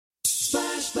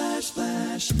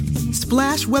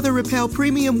Splash Weather Repel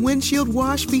Premium Windshield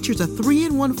Wash features a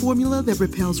 3-in-1 formula that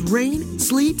repels rain,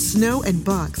 sleet, snow, and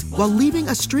bugs while leaving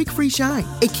a streak-free shine.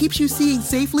 It keeps you seeing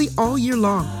safely all year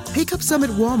long. Pick up some at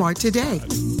Walmart today.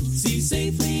 See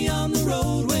safely on the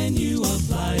road when you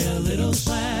apply a little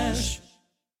splash.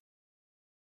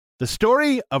 The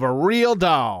story of a real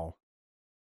doll.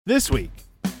 This week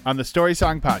on the Story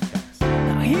Song Podcast.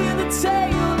 I hear the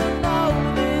tale and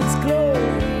all its glory.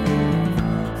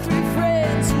 Three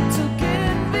friends who took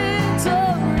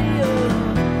inventory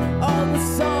of all the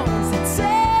songs that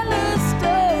tell a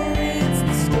story. It's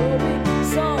the Story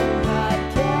Song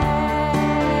Podcast.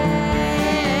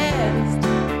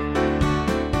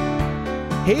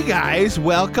 Hey guys,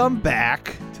 welcome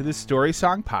back to the Story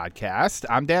Song Podcast.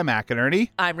 I'm Dan McInerney.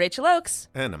 I'm Rachel Oakes.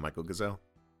 And I'm Michael Gazelle.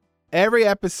 Every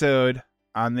episode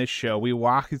on this show, we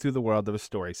walk you through the world of a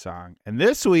story song. And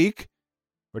this week,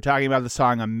 we're talking about the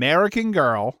song American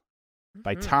Girl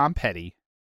by Tom Petty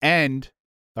and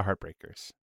the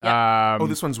Heartbreakers. Yep.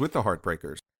 This one's with the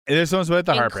Heartbreakers. This one's with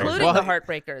the Heartbreakers. Including the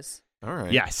Heartbreakers. All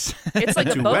right. Yes. It's like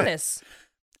a Duet. bonus.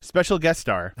 Special guest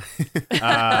star.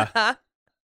 The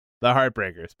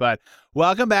Heartbreakers. But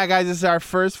welcome back, guys. This is our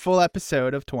first full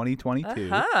episode of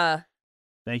 2022.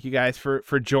 Thank you guys for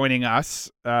joining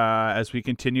us as we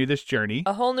continue this journey.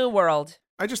 A whole new world.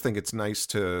 I just think it's nice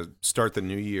to start the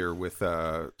new year with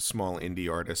a small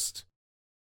indie artist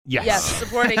Yes. Yes,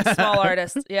 supporting small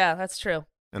artists. Yeah, that's true.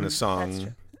 and a That's song,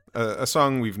 true. a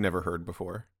song we've never heard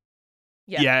before.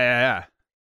 Yeah.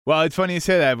 Well, it's funny you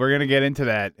say that. We're gonna get into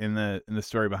that in the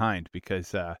story behind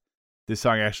because this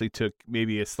song actually took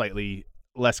maybe a slightly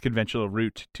less conventional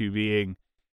route to being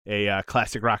a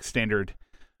classic rock standard.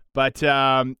 But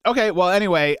okay, well,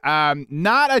 anyway,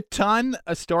 not a ton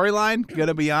of storyline.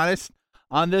 Gonna be honest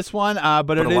on this one,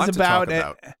 but it a is lot to talk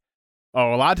about. about.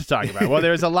 Oh, a lot to talk about. Well,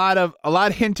 there's a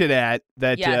lot hinted at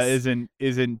that Yes.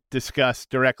 isn't discussed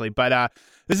directly. But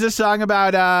this is a song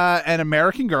about an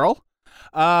American girl,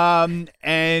 and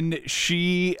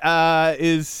she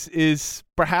is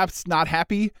perhaps not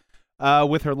happy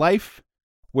with her life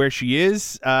where she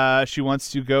is. She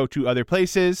wants to go to other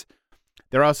places.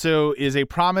 There also is a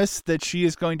promise that she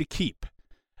is going to keep.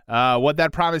 What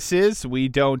that promise is, we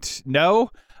don't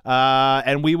know.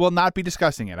 And we will not be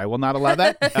discussing it. I will not allow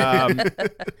that.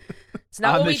 It's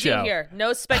not on what the we show. do here.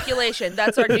 No speculation.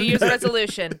 That's our New Year's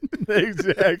resolution.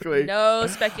 Exactly. No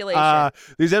speculation.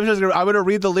 These episodes, I'm going to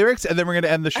read the lyrics, and then we're going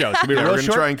to end the show. It's going to be Yeah, real we're going to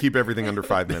short. try and keep everything under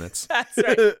 5 minutes. That's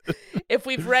right. If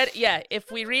we read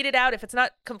it out, if it's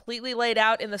not completely laid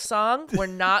out in the song, we're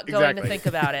not going to Exactly. think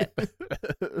about it.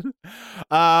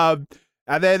 And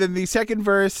then in the second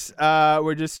verse,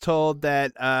 we're just told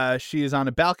that she is on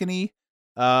a balcony,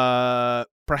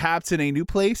 perhaps in a new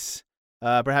place.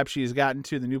 Perhaps she has gotten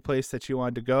to the new place that she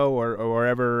wanted to go, or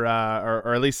wherever,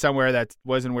 or at least somewhere that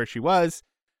wasn't where she was.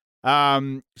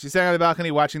 She's sitting on the balcony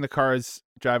watching the cars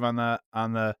drive on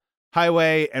the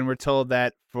highway, and we're told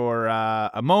that for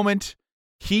a moment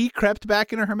he crept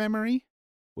back into her memory.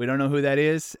 We don't know who that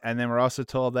is, and then we're also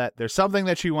told that there's something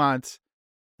that she wants,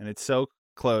 and it's so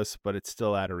close, but it's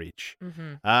still out of reach.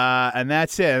 Mm-hmm. And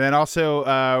that's it. And then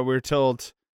also we're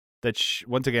told that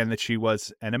once again that she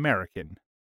was an American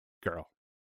girl.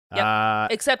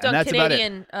 Yep. Except and on that's about it.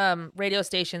 Canadian radio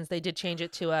stations, they did change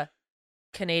it to a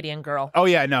Canadian girl. Oh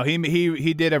yeah, no,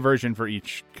 he did a version for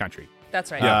each country.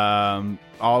 That's right.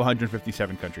 All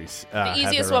 157 countries. The have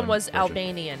easiest their one own was version.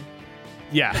 Albanian.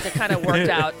 Yeah, It kind of worked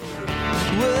out.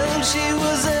 Well, she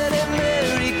was an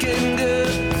American girl,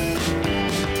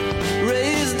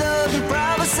 raised on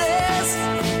promises.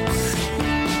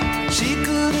 She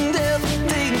couldn't help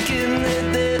thinking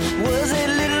that there was a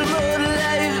little more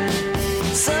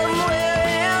life somewhere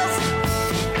else.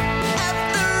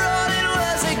 After all, it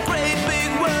was a great big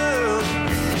world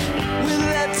with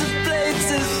lots of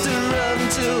places to run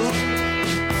to.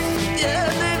 Yeah,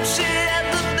 then she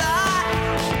had to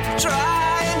die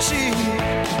trying. She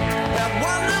had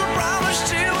one little promise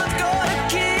she was gonna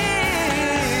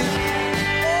keep.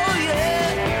 Oh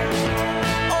yeah,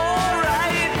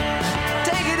 alright.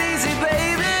 Take it easy,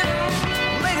 baby.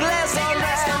 Make it last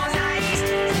all night.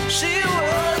 She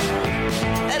was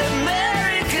an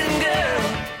American girl.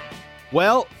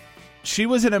 Well, she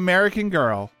was an American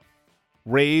girl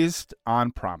raised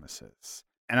on promises.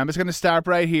 And I'm just going to stop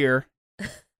right here.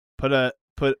 Put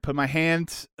my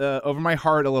hand over my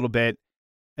heart a little bit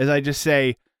as I just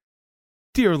say,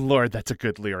 dear Lord, that's a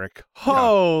good lyric.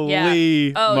 Holy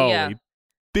Yeah. Oh, moly. yeah.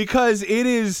 Because it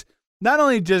is, not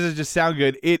only does it just sound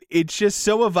good, it's just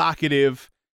so evocative,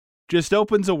 just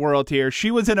opens a world here.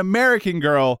 She was an American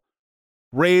girl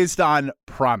raised on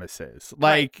promises.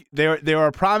 Like there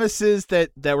are promises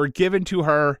that were given to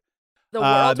her. The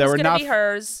world that was were going to not be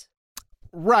hers.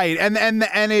 Right. And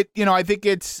it, I think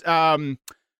it's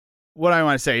what I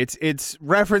want to say. It's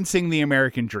referencing the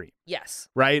American dream. Yes.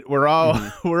 Right? We're all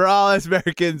we're all as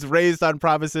Americans raised on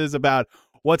promises about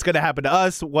what's going to happen to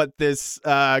us, what this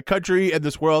country and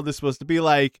this world is supposed to be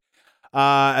like.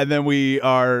 And then we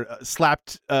are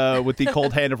slapped with the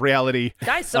cold hand of reality.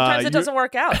 Guys, sometimes it doesn't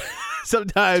work out.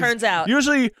 Sometimes. Turns out.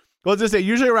 Usually, well, let's just say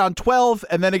usually around 12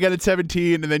 and then again at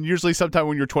 17 and then usually sometime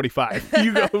when you're 25.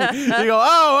 You go,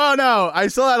 oh no, I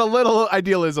still had a little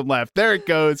idealism left. There it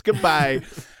goes. Goodbye.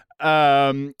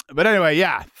 But anyway,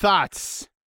 yeah, thoughts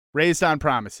raised on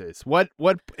promises. Was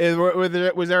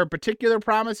there a particular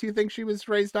promise you think she was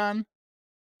raised on?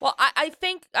 Well, I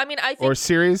think or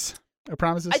series of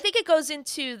promises? I think it goes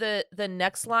into the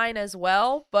next line as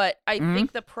well, but I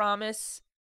think the promise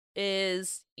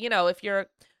is, if you're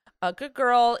a good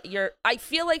girl, I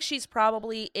feel like she's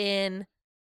probably in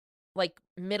like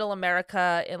middle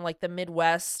America, in like the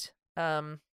Midwest,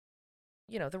 the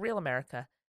real America.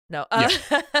 No.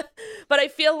 But I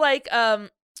feel like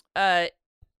the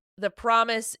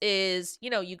promise is,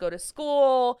 you go to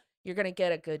school, you're going to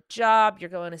get a good job, you're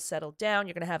going to settle down,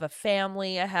 you're going to have a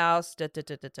family, a house,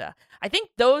 I think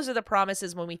those are the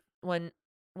promises when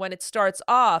it starts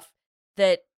off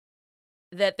that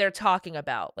they're talking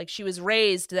about. Like she was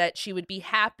raised that she would be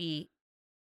happy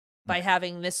by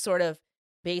having this sort of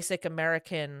basic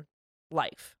American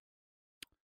life.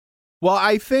 Well,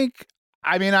 I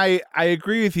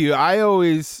agree with you.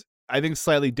 I think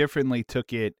slightly differently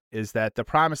took it is that the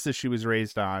promises she was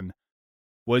raised on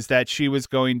was that she was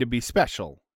going to be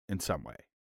special in some way.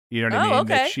 You know what I mean?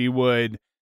 Okay. That she would,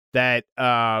 that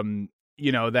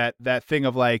thing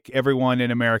of like everyone in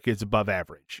America is above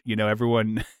average.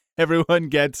 Everyone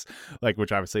gets like,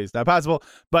 which obviously is not possible,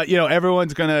 but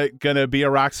everyone's gonna be a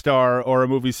rock star or a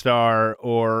movie star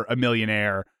or a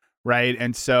millionaire, right?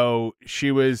 And so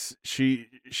she's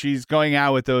going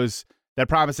out with that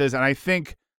promises, and I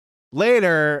think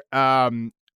later,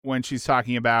 when she's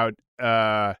talking about,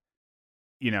 I'm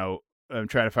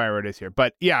trying to find where it is here,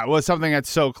 but yeah, it was something that's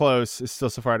so close, it's still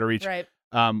so far to reach. Right.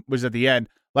 Was at the end,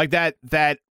 like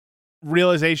that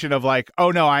realization of like,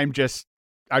 oh no, I'm just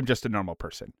a normal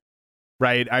person,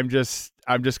 right? I'm just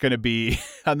gonna be,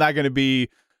 I'm not gonna be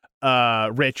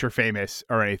rich or famous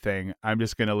or anything. I'm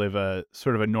just gonna live a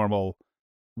sort of a normal,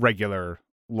 regular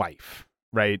life,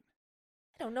 right?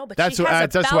 I don't know, but that's she has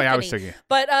that's the way I was balcony. thinking.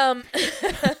 But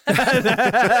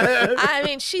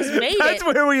she's made That's it.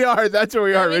 where we are. That's where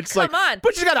we are. It's come like, on.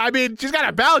 but she's got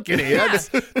a balcony. Yeah.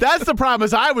 That's the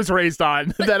promise I was raised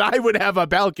on, that I would have a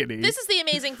balcony. This is the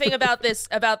amazing thing about this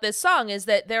song is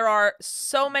that there are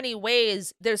so many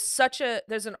ways. There's such an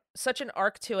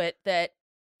arc to it that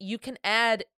you can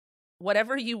add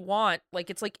whatever you want.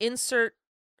 Like it's like insert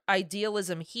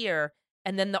idealism here.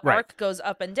 And then the arc goes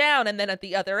up and down, and then at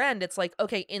the other end, it's like,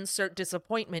 okay, insert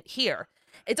disappointment here.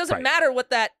 It doesn't matter what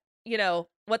that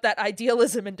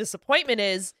idealism and disappointment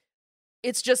is.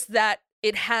 It's just that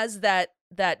it has that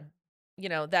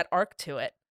arc to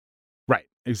it. Right.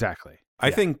 Exactly. I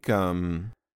think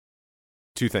two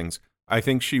things. I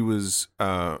think she was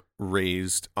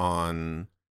raised on,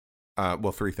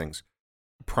 three things.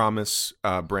 Promise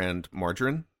brand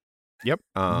margarine. Yep.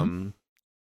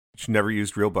 She never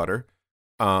used real butter.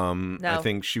 No. I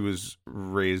think she was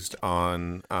raised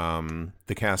on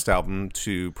the Cast album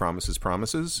to Promises,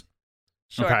 Promises.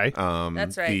 Sure. Okay.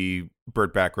 That's right. The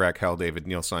Burt Bacharach, Hal David,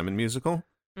 Neil Simon musical.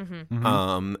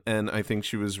 Mm-hmm. And I think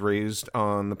she was raised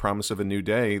on The Promise of a New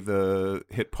Day, the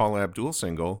hit Paula Abdul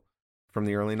single from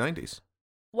the early 90s.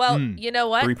 Well, you know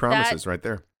what? Three promises right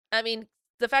there. I mean,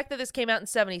 the fact that this came out in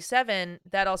 1977,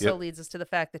 that also leads us to the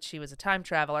fact that she was a time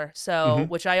traveler, so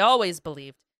which I always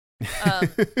believed.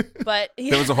 But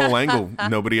there was a whole angle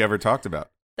nobody ever talked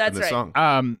about. That's in the right.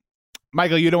 song.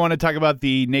 Michael, you don't want to talk about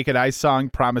the Naked Eyes song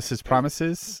 "Promises,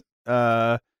 Promises"?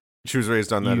 She was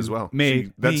raised on that as well.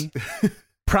 That's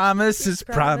promises,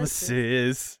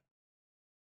 promises.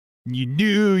 You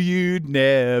knew you'd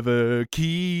never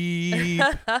keep.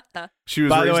 She was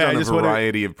By the raised way, on I a just wanna-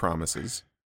 variety of promises.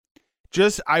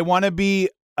 I want to be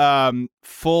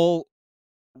full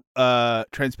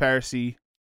transparency,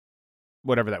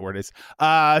 whatever that word is.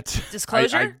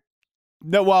 Disclosure?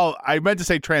 I meant to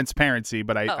say transparency,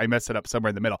 but I messed it up somewhere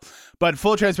in the middle. But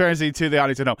full transparency to the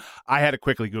audience at home. I had to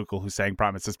quickly Google who sang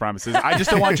Promises, Promises. I just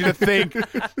don't want you to think.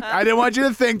 I didn't want you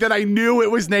to think that I knew it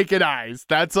was Naked Eyes.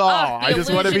 That's all. The I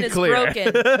just want to be illusion is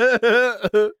clear.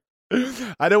 broken.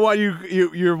 I don't want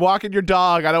you're walking your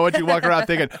dog. I don't want you walking around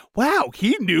thinking, wow,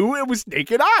 he knew it was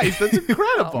naked eyes. That's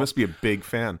incredible. Must be a big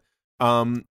fan.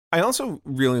 I also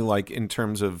really like, in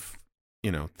terms of,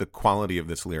 the quality of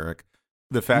this lyric,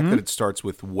 the fact that it starts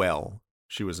with, well,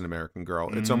 she was an American girl.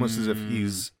 It's almost as if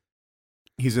he's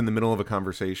in the middle of a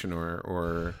conversation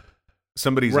or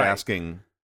somebody's asking.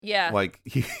 Yeah. Like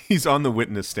he's on the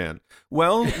witness stand.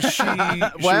 Well, she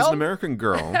was an American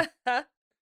girl.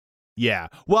 Yeah.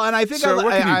 Well, and I think so.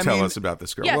 What can you tell us about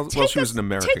this girl? Yeah, well, she was an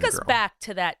American girl. Take us back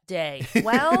to that day.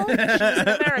 Well, she was an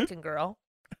American girl.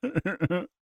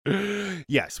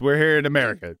 Yes, we're here in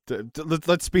America.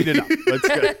 Let's speed it up. Let's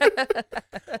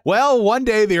go. Well, one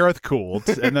day the Earth cooled,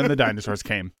 and then the dinosaurs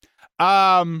came.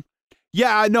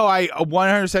 Yeah, no, I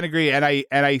 100% agree, and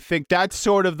I think that's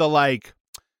sort of the like.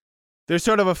 There's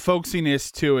sort of a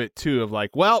folksiness to it too, of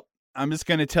like, well, I'm just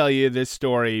gonna tell you this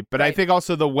story, but I think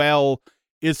also the well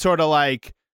is sort of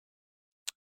like,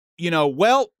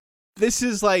 well, this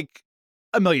is like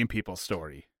a million people's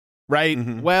story. Right.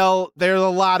 Mm-hmm. Well, there's a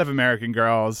lot of American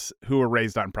girls who were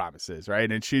raised on promises.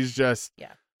 Right. And she's just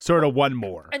sort of one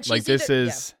more. And like this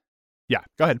is. Yeah.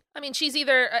 Go ahead. I mean, she's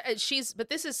either but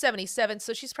this is 77.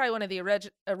 So she's probably one of the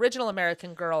original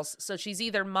American girls. So she's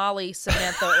either Molly,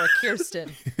 Samantha, or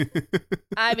Kirsten.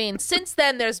 I mean, since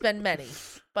then, there's been many.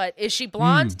 But is she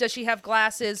blonde? Does she have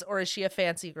glasses? Or is she a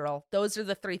fancy girl? Those are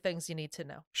the three things you need to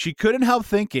know. She couldn't help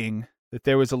thinking that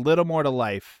there was a little more to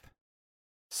life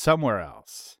somewhere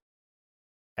else.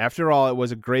 After all, it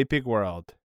was a great big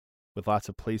world with lots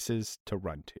of places to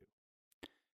run to.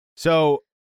 So,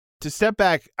 to step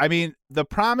back, I mean, the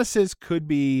promises could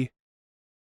be,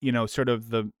 sort of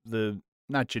the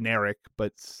not generic,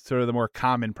 but sort of the more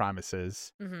common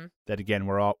promises that, again,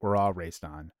 we're all raised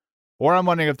on. Or I'm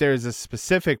wondering if there's a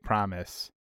specific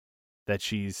promise that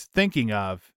she's thinking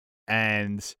of,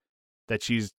 and that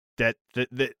she's that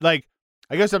like,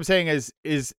 I guess what I'm saying is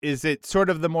it sort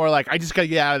of the more like, I just got to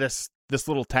get out of this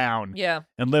little town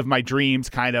and live my dreams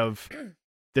kind of,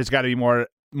 there's got to be more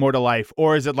to life?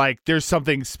 Or is it like there's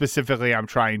something specifically I'm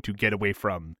trying to get away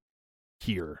from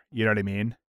here? You know what I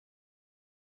mean?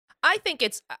 I think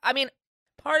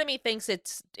part of me thinks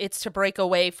it's to break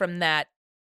away from that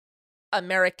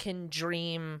American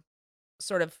dream,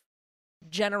 sort of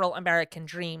general American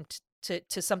dream,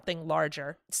 to something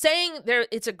larger. Saying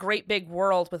it's a great big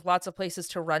world with lots of places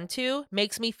to run to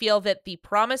makes me feel that the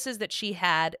promises that she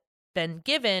had been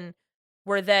given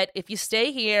were that if you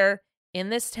stay here in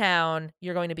this town,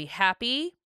 you're going to be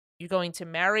happy, you're going to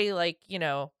marry, like,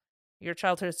 your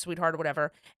childhood sweetheart or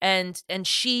whatever, and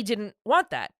she didn't want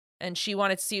that, and she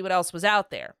wanted to see what else was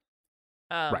out there.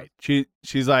 Right.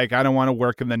 She's like, I don't want to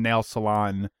work in the nail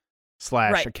salon /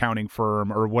 accounting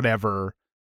firm or whatever,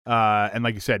 and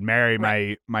like you said, marry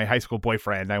my high school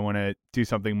boyfriend. I want to do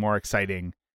something more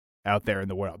exciting out there in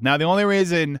the world. Now, the only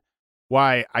reason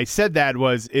why I said that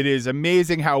was, it is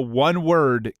amazing how one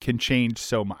word can change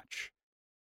so much.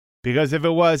 Because if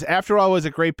it was, after all, it was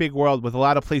a great big world with a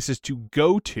lot of places to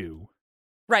go to.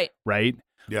 Right.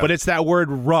 Yeah. But it's that word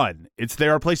run.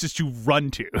 There are places to run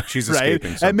to. She's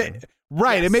escaping something. Yes.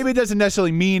 And maybe it doesn't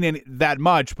necessarily mean that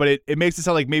much, but it makes it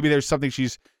sound like maybe there's something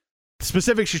she's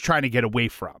trying to get away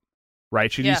from.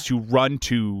 Right? She needs to run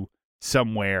to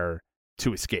somewhere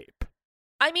to escape.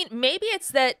 I mean, maybe it's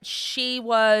that she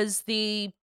was the,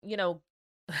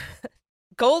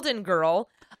 golden girl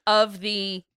of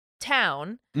the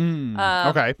town.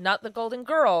 Okay. Not the golden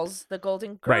girls, the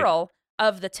golden girl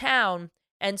of the town.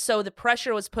 And so the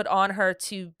pressure was put on her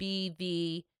to be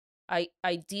the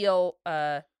ideal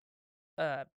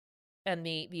and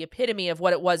the epitome of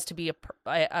what it was to be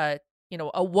a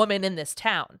woman in this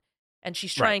town. And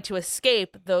she's trying to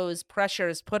escape those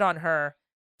pressures put on her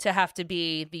to have to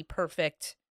be the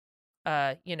perfect,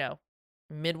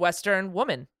 Midwestern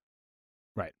woman.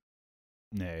 Right.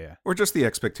 Yeah. Or just the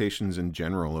expectations in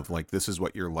general of, like, this is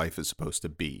what your life is supposed to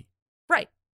be. Right.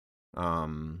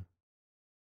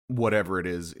 Whatever it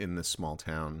is in this small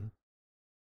town.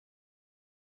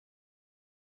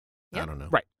 Yep. I don't know.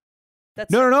 Right.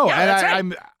 That's no. Yeah, and that's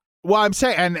right. I'm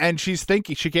saying, and she's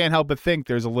thinking, she can't help but think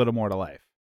there's a little more to life.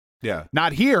 Yeah.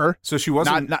 Not here. So she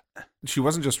wasn't she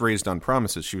wasn't just raised on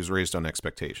promises, she was raised on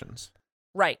expectations.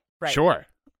 Right. Sure.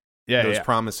 Yeah. Those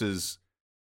promises,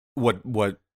 what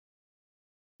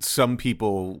some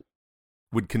people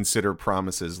would consider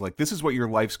promises, like, this is what your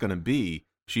life's going to be,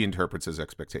 she interprets as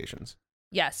expectations.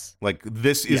 Yes. Like,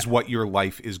 this is what your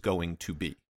life is going to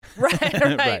be.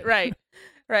 Right.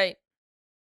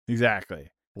 Exactly.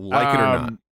 Like it or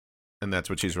not. And that's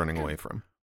what she's running away from.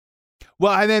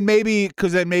 Well, and then maybe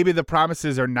the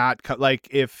promises are not like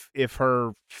if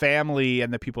her family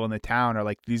and the people in the town are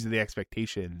like, these are the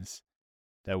expectations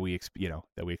that we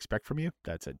expect from you.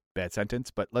 That's a bad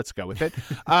sentence, but let's go with it.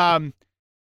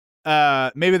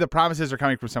 Maybe the promises are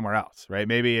coming from somewhere else, right?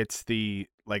 Maybe it's the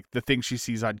things she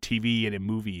sees on TV and in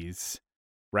movies,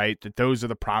 right? That those are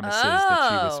the promises that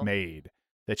she was made.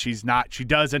 That she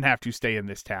doesn't have to stay in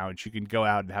this town. She can go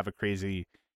out and have a crazy,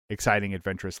 exciting,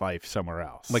 adventurous life somewhere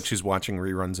else. Like she's watching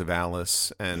reruns of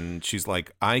Alice, and she's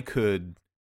like, I could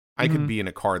be in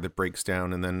a car that breaks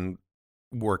down and then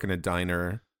work in a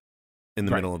diner in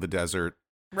the middle of the desert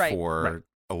for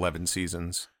 11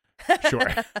 seasons. Sure.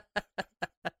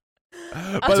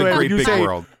 It's a great big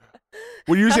world.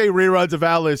 When you say reruns of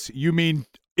Alice, you mean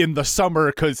in the summer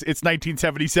because it's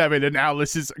 1977 and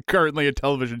Alice is currently a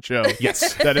television show.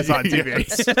 Yes. That is on TV.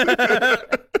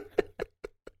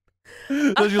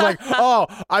 So she's like, oh,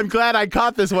 I'm glad I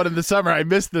caught this one in the summer. I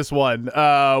missed this one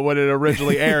when it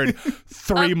originally aired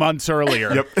 3 months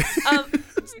earlier. Yep.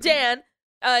 Dan,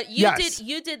 Yes.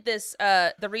 you did this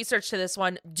the research to this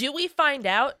one. Do we find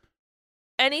out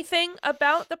anything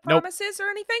about the promises or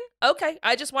anything? Okay,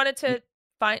 I just wanted to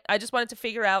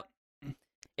figure out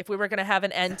if we were going to have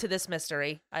an end to this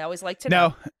mystery. I always like to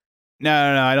know. No.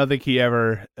 I don't think he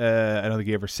ever.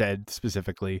 Said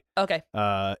specifically. Okay.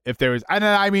 If there was, and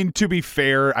I mean, to be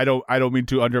fair, I don't mean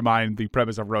to undermine the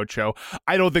premise of Roadshow.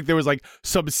 I don't think there was like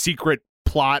some secret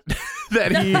plot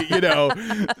that he,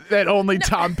 that only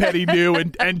Tom Petty knew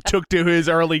and took to his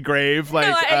early grave.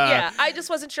 Like, I just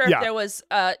wasn't sure if there was,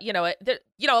 a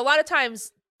lot of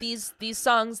times these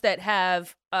songs that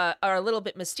have are a little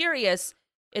bit mysterious.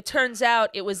 It turns out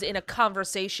it was in a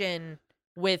conversation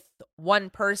with one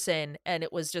person, and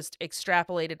it was just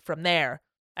extrapolated from there.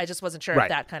 I just wasn't sure if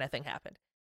that kind of thing happened.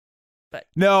 But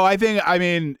no, we'll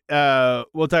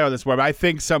talk about this more. But I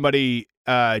think somebody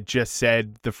just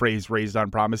said the phrase "raised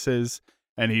on promises,"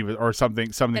 and he was, or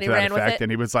something to that effect,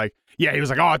 and he was like,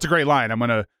 "Oh, it's a great line. I'm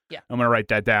gonna write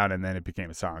that down," and then it became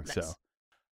a song. Nice.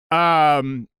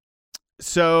 And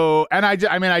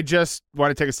I just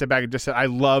want to take a step back and just say I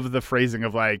love the phrasing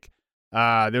of like,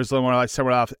 there's a little more like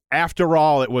somewhere else. After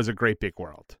all, it was a great big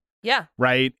world. Yeah.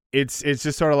 Right. It's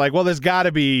just sort of like, well, there's got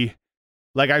to be,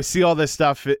 like, I see all this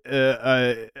stuff on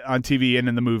TV and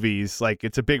in the movies. Like,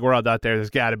 it's a big world out there.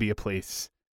 There's got to be a place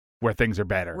where things are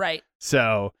better. Right.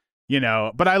 So,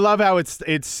 but I love how it's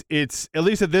at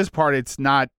least at this part, it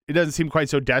doesn't seem quite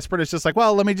so desperate. It's just like,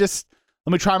 well, let me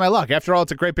try my luck. After all,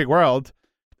 it's a great big world.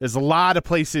 There's a lot of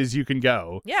places you can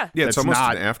go. Yeah. Yeah, it's almost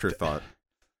an afterthought.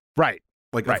 Right.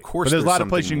 Like, right. Of course, but there's a lot of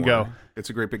places you can go.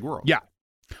 It's a great big world. Yeah.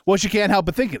 Well, she can't help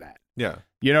but think of that. Yeah.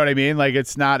 You know what I mean? Like,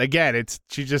 it's not, again,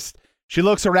 she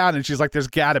looks around and she's like, there's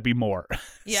got to be more.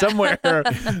 Yeah. somewhere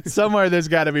there's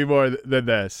got to be more than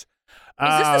this.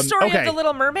 Is this the story of The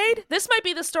Little Mermaid? This might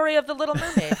be the story of The Little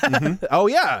Mermaid. Mm-hmm. Oh,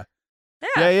 yeah.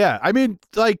 Yeah. I mean,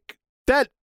 like,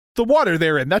 the water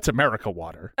they're in, that's America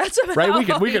water. That's right. We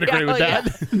can agree with that.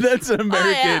 Yeah. That's an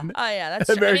American. Oh yeah, that's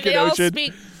true. American they ocean. all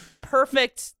speak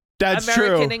perfect That's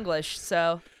American true. English.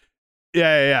 So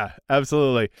yeah,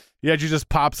 absolutely. Yeah, she just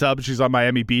pops up. She's on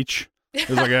Miami Beach.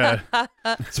 There's like a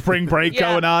spring break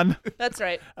going on. That's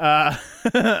right.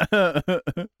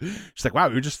 She's like, wow,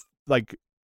 we were just like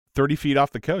 30 feet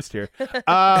off the coast here.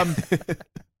 And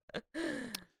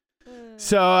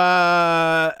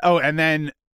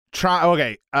then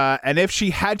and if she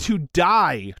had to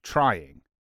die trying,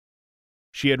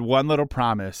 she had one little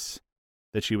promise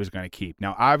that she was going to keep.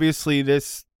 Now, obviously,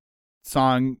 this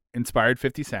song inspired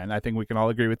 50 Cent. I think we can all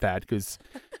agree with that because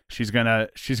she's gonna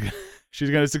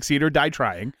succeed or die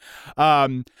trying.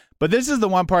 But this is the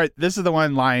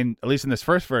one line, at least in this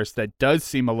first verse, that does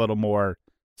seem a little more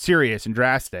serious and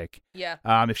drastic. Yeah.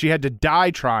 If she had to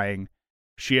die trying,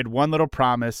 she had one little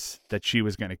promise that she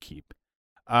was going to keep.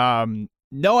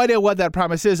 No idea what that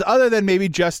promise is, other than maybe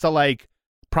just to like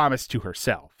promise to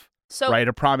herself. So, right,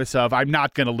 a promise of I'm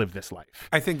not going to live this life.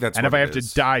 I think that's. And if I have to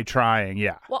die trying,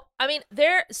 yeah. Well, I mean,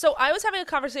 So I was having a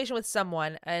conversation with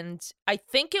someone, and I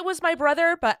think it was my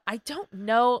brother, but I don't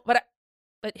know. But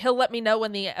he'll let me know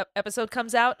when the episode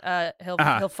comes out.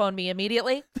 He'll phone me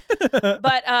immediately.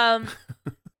 But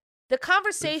the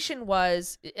conversation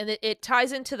was, and it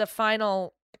ties into the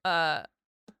final. I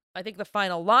think the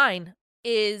final line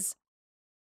is,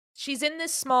 she's in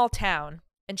this small town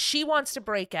and she wants to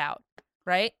break out,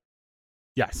 right?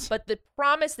 Yes. But the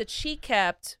promise that she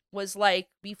kept was like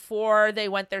before they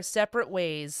went their separate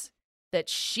ways, that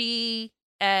she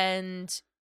and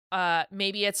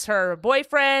maybe it's her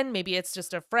boyfriend, maybe it's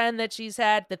just a friend that she's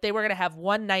had, that they were going to have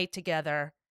one night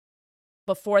together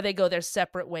before they go their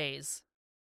separate ways.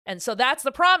 And so that's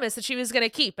the promise that she was going to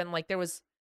keep. And like there was,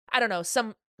 I don't know,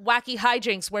 some wacky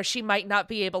hijinks where she might not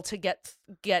be able to get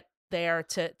there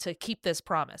to keep this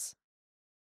promise.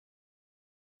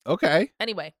 Okay.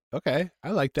 Anyway. Okay.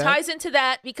 I like that. Ties into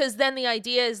that because then the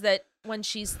idea is that when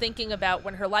she's thinking about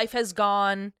when her life has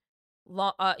gone,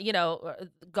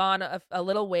 gone a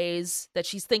little ways, that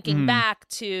she's thinking back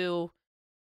to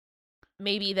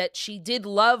maybe that she did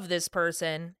love this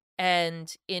person,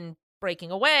 and in breaking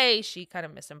away, she kind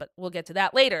of missed him, but we'll get to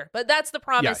that later. But that's the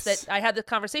promise that I had the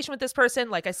conversation with this person.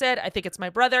 Like I said, I think it's my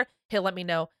brother. He'll let me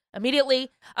know immediately.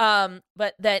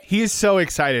 But that he is so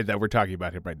excited that we're talking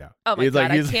about him right now. Oh my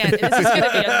God, I can't. This is going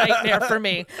to be a nightmare for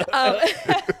me.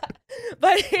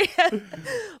 But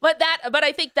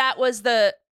I think that was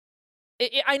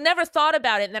I never thought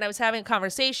about it. And then I was having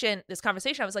this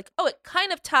conversation. I was like, oh, it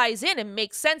kind of ties in and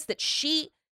makes sense that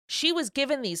she was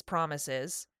given these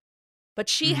promises, but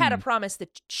she had a promise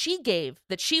that she gave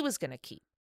that she was going to keep.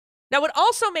 Now, it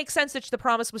also makes sense that the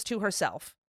promise was to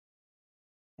herself.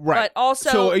 Right. But also,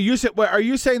 so are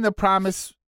you saying the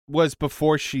promise was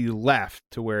before she left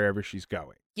to wherever she's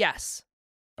going? Yes.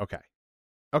 Okay.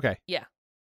 Yeah.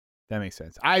 That makes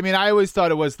sense. I mean, I always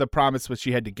thought it was the promise was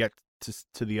she had to get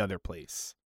to the other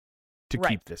place to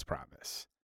keep this promise.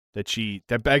 That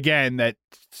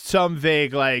some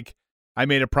vague, like, I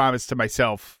made a promise to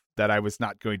myself that I was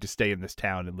not going to stay in this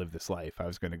town and live this life. I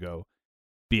was going to go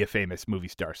be a famous movie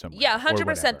star somewhere. Yeah,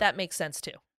 100% that makes sense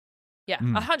too. Yeah,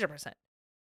 100%.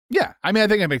 Yeah, I mean, I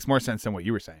think it makes more sense than what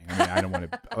you were saying. I mean, I don't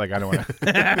want to,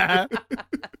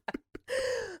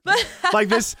 like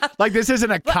this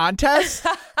isn't a contest.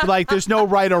 Like, there's no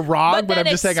right or wrong, but I'm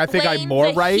just saying I think I'm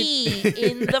more right.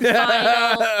 In the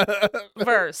final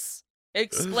verse,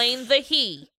 explain the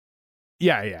he.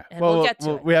 Yeah. And we'll get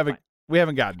to it. We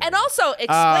haven't gotten and there. Also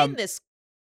explain this.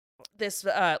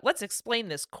 Let's explain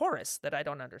this chorus that I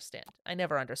don't understand. I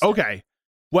never understood. Okay.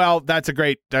 Well, that's a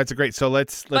great. So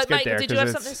let's but get Mike, there. Did you have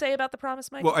something to say about the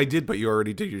promise, Mike? Well, I did, but you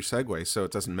already did your segue, so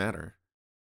it doesn't matter.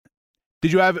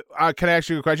 Did you have? Can I ask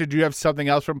you a question? Do you have something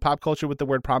else from pop culture with the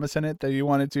word promise in it that you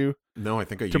wanted to? No, I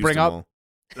think I used bring them up.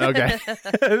 all. Okay.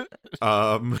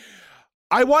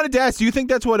 I wanted to ask. Do you think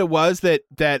that's what it was that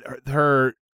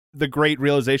the great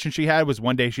realization she had was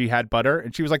one day she had butter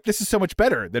and she was like, "This is so much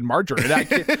better than margarine.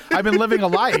 I've been living a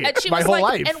lie my whole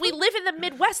life." And we live in the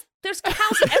Midwest. There's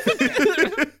cows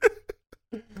everywhere.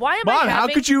 Why am Mom, I having how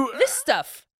could you, this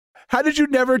stuff? How did you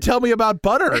never tell me about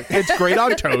butter? It's great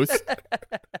on toast.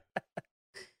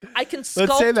 I can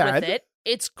sculpt with it.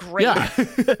 It's great. Yeah.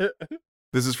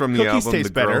 This is from the Cookies album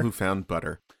taste "The Girl better. Who Found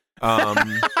Butter."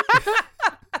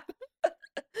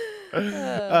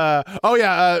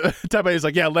 Somebody's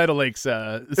like, Land O'Lakes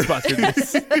sponsored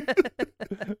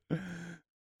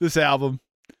this album.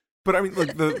 But I mean,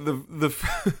 like the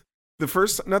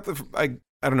first, I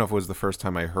don't know if it was the first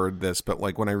time I heard this, but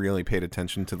like when I really paid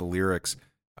attention to the lyrics,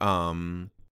 given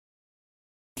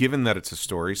that it's a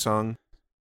story song,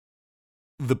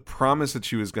 the promise that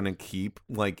she was going to keep,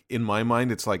 like in my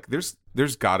mind, it's like there's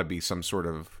got to be some sort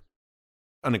of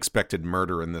unexpected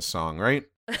murder in this song, right?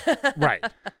 Right.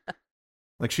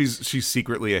 Like she's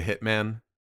secretly a hitman.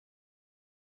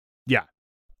 Yeah.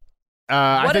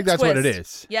 I think that's what it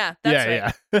is. Yeah, that's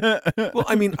right. Yeah. Well,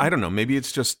 I mean, I don't know. Maybe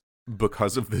it's just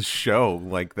because of this show,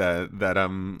 like that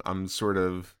I'm sort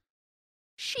of.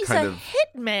 She's kind a of,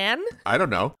 hitman. I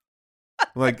don't know.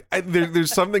 Like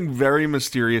there's something very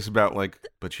mysterious about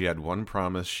but she had one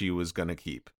promise she was gonna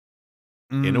keep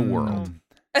in a world.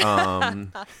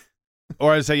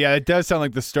 Or I say, it does sound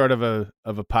like the start of a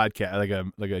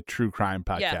podcast, like a true crime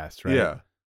podcast, right? Yeah.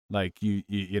 Like you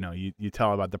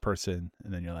tell about the person,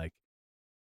 and then you're like,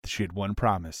 she had one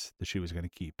promise that she was going to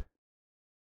keep.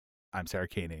 I'm Sarah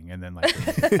Koenig, and then like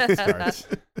it starts.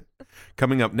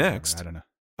 Coming up next, I don't know.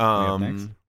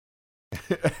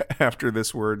 After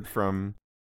this word from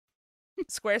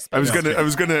Squarespace. I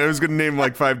was gonna name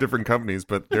like 5 different companies,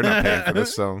 but they're not paying for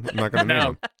this, so I'm not gonna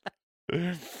name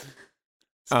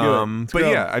them. But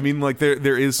yeah, I mean, like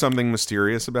there is something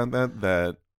mysterious about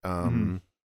that.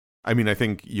 I mean, I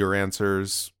think your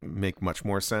answers make much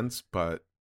more sense, but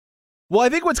well, I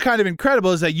think what's kind of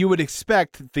incredible is that you would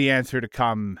expect the answer to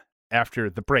come after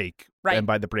the break, right? And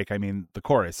by the break, I mean the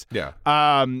chorus. Yeah.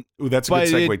 Ooh, that's a good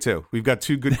segue too. We've got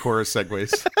 2 good chorus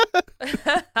segues.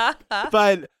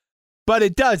 But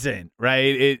it doesn't,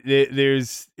 right?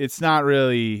 It's not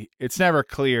really. It's never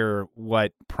clear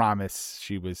what promise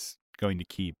she was going to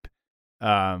keep.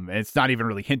 And it's not even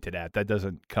really hinted at. That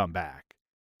doesn't come back.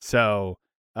 So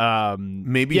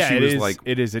maybe she was like,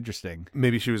 it is interesting.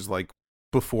 Maybe she was like,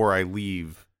 before I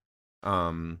leave,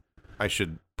 I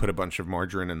should put a bunch of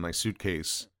margarine in my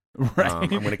suitcase Right. I'm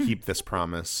going to keep this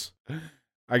promise.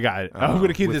 I got it. I'm going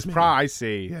to keep with this me. I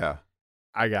see. Yeah.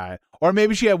 I got it. Or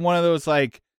maybe she had one of those,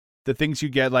 like, the things you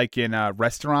get, like, in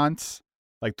restaurants,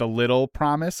 like the little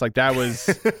promise. Like, that was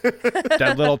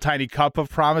that little tiny cup of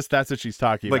promise. That's what she's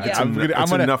talking Like about.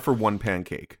 it's enough for one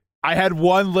pancake. I had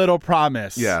one little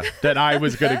promise Yeah. that I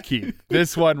was going to keep.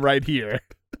 This one right here.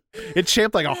 It's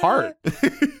shaped like a heart.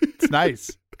 It's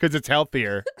nice because it's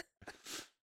healthier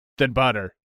than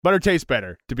butter. Butter tastes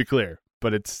better, to be clear,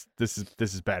 but this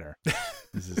is better.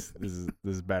 This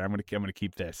is better. I'm gonna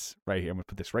keep this right here. I'm gonna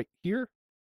put this right here.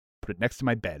 Put it next to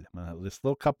my bed. I'm gonna have this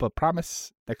little cup of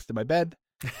promise next to my bed,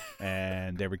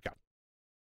 and there we go.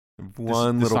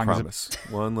 One this little song is promise.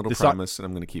 One little this song- promise, and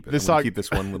I'm going to keep it. this I'm going song- to keep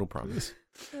this one little promise.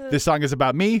 This song is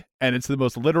about me, and it's the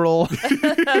most literal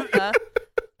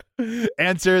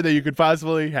answer that you could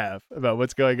possibly have about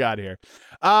what's going on here.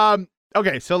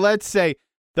 Okay, so let's say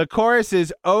the chorus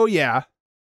is, "Oh yeah,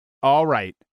 all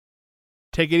right,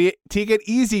 take it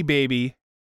easy, baby,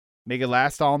 make it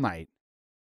last all night.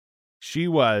 She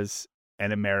was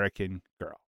an American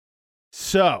girl."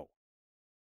 So,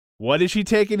 what is she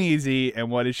taking easy, and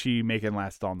what is she making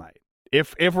last all night?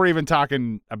 If we're even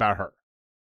talking about her.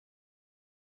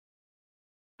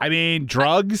 I mean,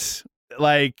 drugs.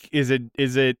 Like, is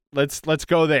it? Let's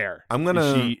go there. I'm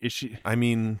gonna. Is she? I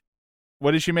mean,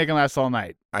 What is she making last all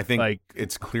night? I think Like-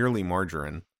 it's clearly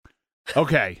margarine.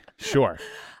 Okay, sure.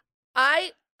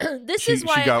 This She is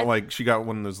why she got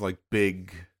one of those like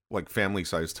big like family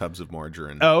sized tubs of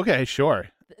margarine. Oh, okay, sure.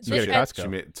 this- You get a and,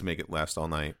 Costco. To make it last all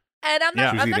night. and I'm Yeah.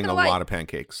 not. She was I'm not eating a gonna lie. lot of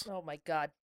pancakes. Oh my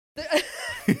god.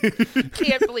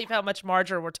 Can't believe how much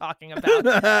margarine we're talking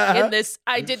about in this.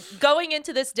 Going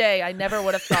into this day, I never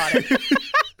would have thought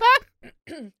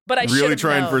it. But I should Really have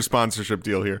trying known. for a sponsorship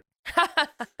deal here.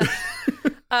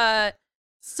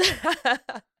 So,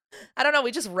 I don't know.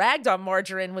 We just ragged on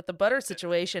margarine with the butter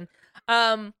situation.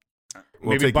 We'll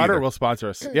Maybe take butter either. will sponsor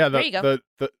us. Yeah, There you go.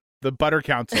 the Butter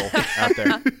Council out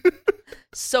there.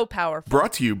 So powerful.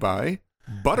 Brought to you by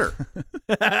Butter.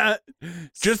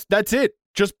 Just that's it.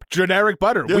 Just generic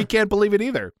butter. Yeah. We can't believe it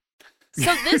either.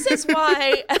 So this is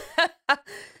why.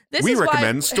 We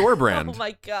recommend store brand. Oh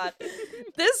my god.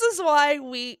 This is why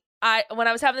when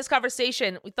I was having this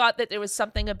conversation, we thought that there was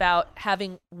something about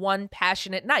having one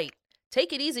passionate night.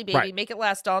 Take it easy, baby. Right. Make it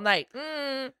last all night.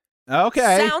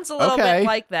 Okay. Sounds a little okay. bit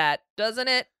like that, doesn't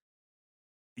it?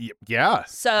 Yeah.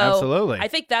 So absolutely. I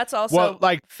think that's also Well,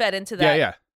 like, fed into that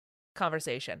yeah.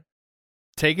 conversation.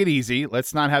 Take it easy.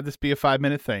 Let's not have this be a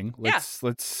 5-minute thing.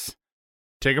 Let's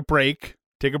take a break.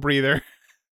 Take a breather.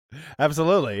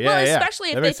 Absolutely. Yeah. Well, yeah. especially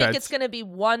if That they makes think sense. it's going to be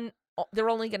one. They're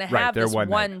only going to Right, have they're this one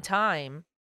one night. time.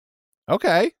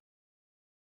 Okay.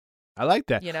 I like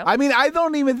that. You know? I mean, I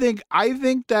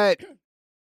think that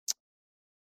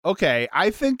okay, I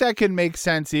think that can make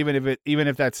sense even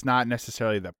if that's not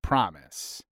necessarily the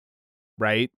promise.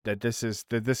 Right? That this is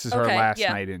her Okay, last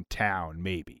yeah. night in town,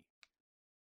 maybe.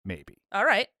 All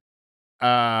right.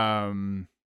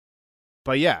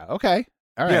 But yeah, okay.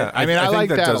 All right. Yeah, I mean, I think like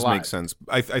that does a lot. make sense.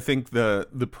 I think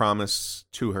the promise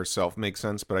to herself makes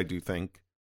sense, but I do think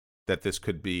that this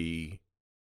could be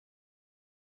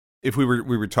if we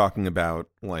were talking about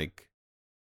like,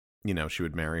 you know, she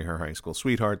would marry her high school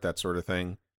sweetheart, that sort of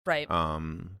thing. Right.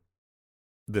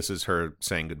 This is her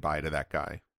saying goodbye to that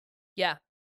guy. Yeah.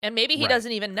 And maybe he Right.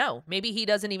 doesn't even know. Maybe he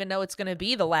doesn't even know it's going to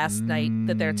be the last night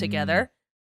that they're together.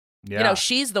 Yeah. You know,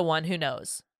 she's the one who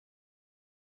knows.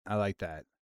 I like that.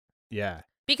 Yeah.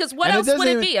 Because what And it else would doesn't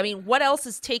it even- be? I mean, what else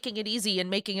is taking it easy and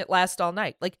making it last all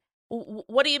night? Like,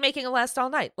 what are you making it last all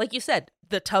night? Like you said,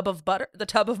 the tub of butter, the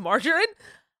tub of margarine,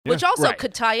 which Yeah, also right.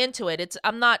 could tie into it.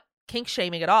 I'm not kink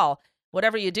shaming at all.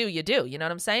 Whatever you do, you do. You know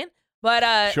what I'm saying?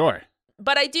 But Sure.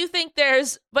 but I do think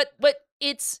but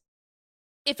it's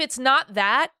if it's not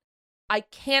that, I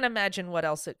can't imagine what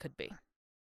else it could be.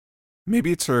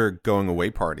 Maybe it's her going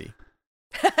away party.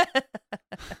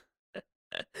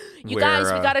 You Where,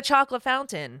 guys, we got a chocolate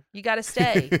fountain. You got to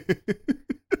stay.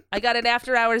 I got an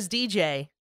after hours DJ.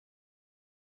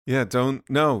 Yeah,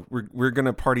 we're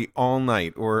gonna party all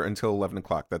night or until 11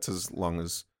 o'clock. That's as long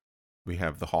as we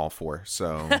have the hall for.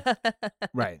 So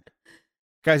Right.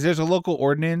 Guys, there's a local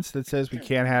ordinance that says we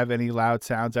can't have any loud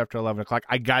sounds after 11 o'clock.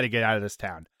 I got to get out of this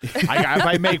town. If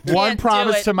I make one Can't do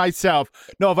promise it. to myself,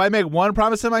 if I make one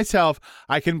promise to myself,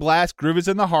 I can blast Groove is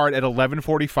in the Heart at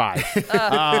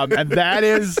 11:45. And that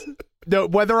is,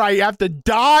 whether I have to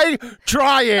die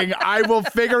trying, I will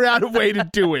figure out a way to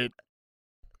do it.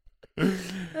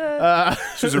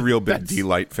 she's a real big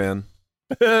D-Light fan.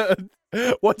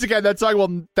 Once again, that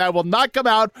song will not come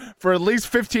out for at least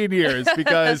 15 years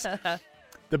because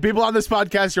The people on this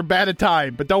podcast are bad at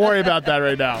time, but don't worry about that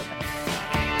right now.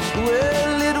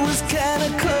 Well, it was kind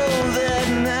of cold that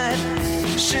night.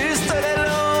 She stood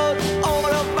alone on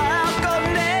a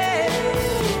balcony.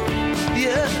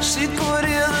 Yeah, she could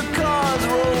hear the cars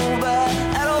roll by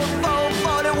at old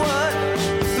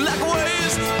 441, like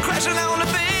waves crashing on the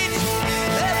beach.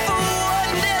 And for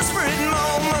one desperate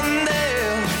moment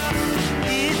there,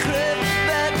 he crept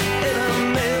back in her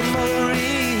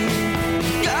memory.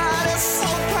 God, it's so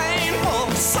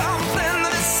painful, something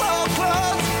that is so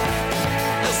close.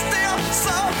 Still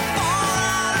so far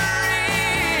out of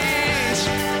reach.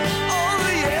 Oh,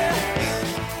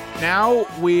 yeah. Now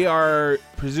we are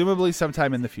presumably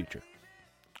sometime in the future.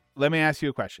 Let me ask you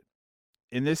a question.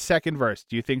 In this second verse,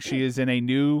 do you think she is in a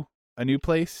new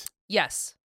place?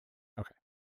 Yes.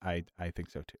 I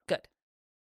think so too. Good.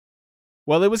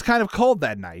 Well, it was kind of cold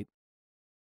that night.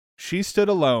 She stood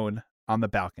alone on the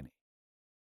balcony.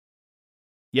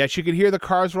 Yet she could hear the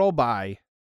cars roll by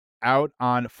out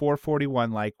on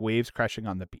 441 like waves crashing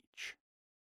on the beach.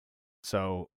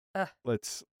 So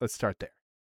let's start there.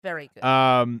 Very good.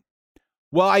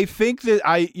 Well, I think that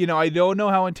I don't know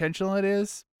how intentional it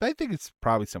is, but I think it's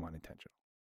probably somewhat intentional.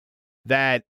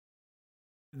 That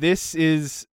this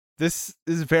is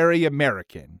very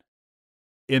American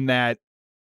in that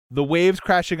the waves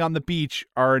crashing on the beach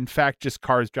are in fact just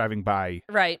cars driving by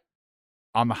right.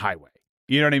 on the highway.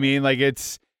 You know what I mean? Like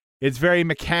it's very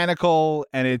mechanical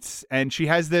and she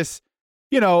has this,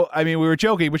 we were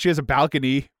joking, but she has a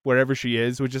balcony wherever she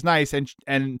is, which is nice.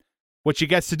 And what she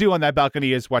gets to do on that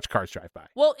balcony is watch cars drive by.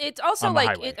 Well, it's also on the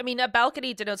like, highway. a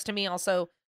balcony denotes to me also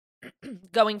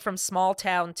going from small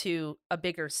town to a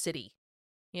bigger city,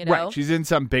 you know? Right. She's in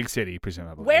some big city,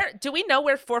 presumably. Where, do we know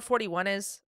where 441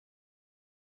 is?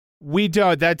 We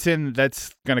don't. That's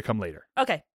going to come later.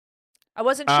 Okay. I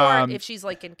wasn't sure if she's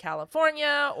like in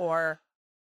California or...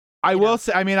 I will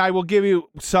say, I will give you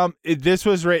some. This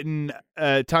was written,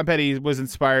 Tom Petty was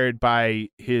inspired by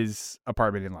his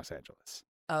apartment in Los Angeles.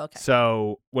 Oh, okay.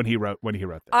 So when he wrote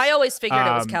this, I always figured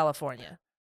it was California.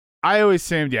 I always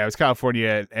assumed, it was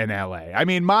California and LA. I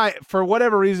mean, for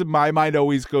whatever reason, my mind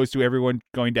always goes to everyone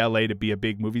going to LA to be a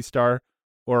big movie star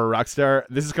or a rock star.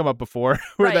 This has come up before,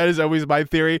 where Right. that is always my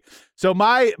theory. So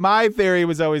my theory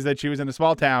was always that she was in a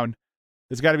small town.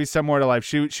 There's got to be somewhere to life.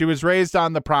 She was raised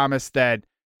on the promise that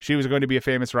she was going to be a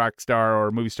famous rock star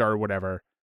or movie star or whatever.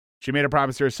 She made a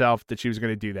promise to herself that she was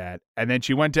going to do that. And then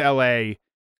she went to LA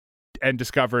and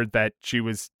discovered that she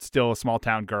was still a small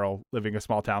town girl living a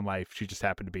small town life. She just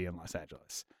happened to be in Los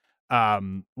Angeles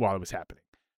while it was happening.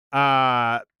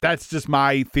 That's just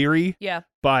my theory. Yeah.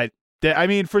 But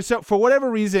for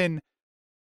whatever reason,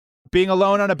 being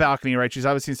alone on a balcony, right? She's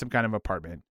obviously in some kind of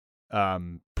apartment,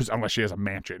 unless she has a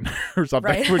mansion or something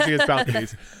Right. where she has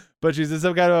balconies. But she's in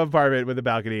some kind of apartment with a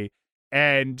balcony.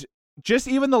 And just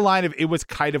even the line of, it was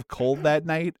kind of cold that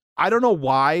night. I don't know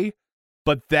why,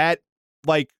 but that,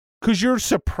 because you're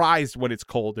surprised when it's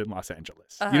cold in Los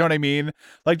Angeles. You know what I mean?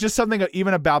 Like, just something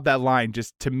even about that line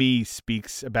just, to me,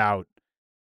 speaks about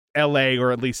LA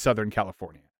or at least Southern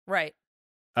California. Right.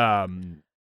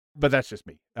 But that's just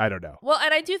me. I don't know. Well,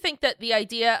 and I do think that the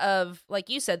idea of, like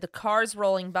you said, the cars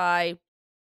rolling by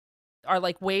are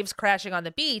like waves crashing on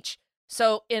the beach.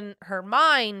 So in her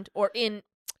mind, or in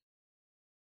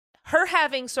her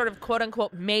having sort of quote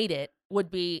unquote made it, would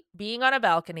be being on a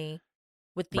balcony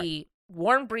with the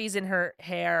warm breeze in her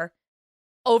hair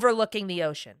overlooking the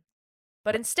ocean.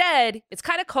 But instead, it's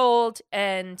kind of cold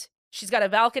and she's got a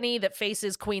balcony that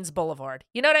faces Queens Boulevard.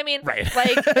 You know what I mean? Right.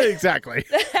 Like Exactly.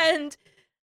 And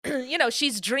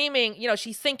she's dreaming,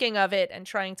 she's thinking of it and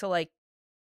trying to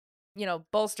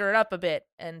bolster it up a bit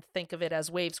and think of it as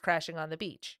waves crashing on the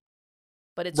beach.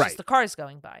 But it's Right. just the cars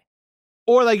going by.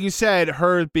 Or like you said,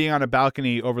 her being on a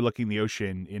balcony overlooking the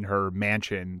ocean in her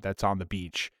mansion that's on the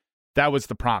beach. That was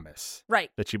the promise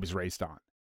Right. that she was raised on.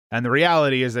 And the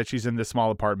reality is that she's in this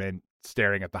small apartment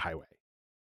staring at the highway.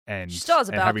 And, She still has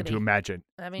a and having balcony. to imagine.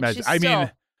 I mean, Imagine- she's I still,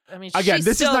 mean, again, this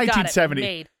is still got it 1970.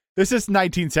 made. This is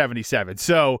 1977.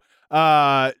 So,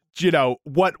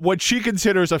 what she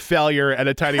considers a failure at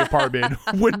a tiny apartment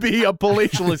would be a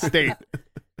palatial estate.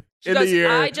 She in goes, the year.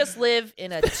 I just live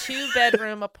in a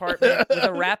 2-bedroom apartment with a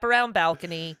wraparound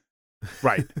balcony.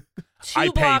 Right. 2 I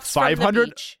pay blocks from the $500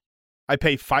 beach. I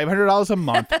pay $500 a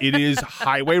month. It is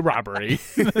highway robbery.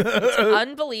 It's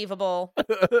unbelievable.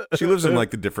 She lives in like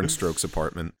the Different Strokes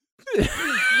apartment.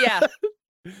 Yeah.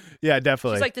 Yeah,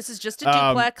 definitely. She's like, this is just a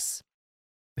duplex.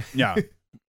 Yeah,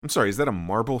 I'm sorry, is that a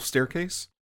marble staircase?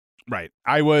 right.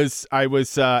 I was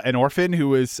an orphan who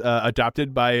was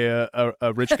adopted by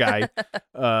a rich guy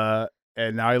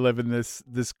and now I live in this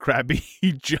crappy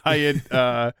giant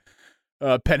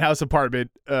penthouse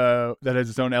apartment that has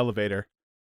its own elevator.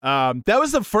 That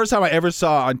was the first time I ever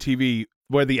saw on TV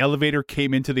where the elevator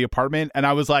came into the apartment, and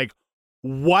I was like,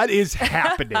 "What is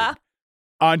happening?"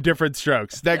 On Different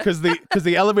Strokes, that because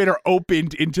the elevator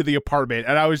opened into the apartment,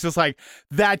 and I was just like,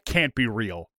 "That can't be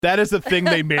real. That is a thing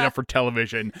they made up for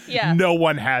television. Yeah. No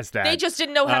one has that." They just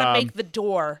didn't know how to make the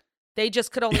door. They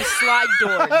just could only slide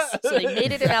doors, so they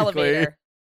made it an elevator.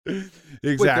 Exactly.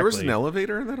 Wait, there was an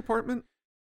elevator in that apartment?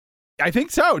 I think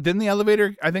so. Didn't the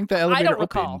elevator? I think the elevator don't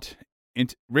recall.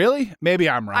 opened. Really? Maybe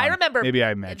I'm wrong. I remember. Maybe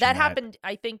I imagined that happened.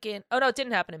 I think in. Oh no, it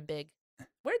didn't happen in Big.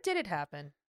 Where did it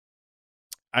happen?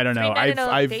 I don't know. 3 Men and a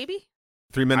I've Baby.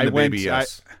 3 Men and a went- Baby,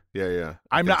 yes. Yeah.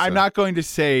 I'm think not. I'm so. not going to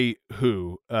say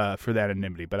who for that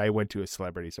anonymity, but I went to a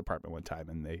celebrity's apartment one time,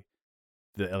 and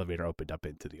the elevator opened up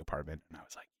into the apartment, and I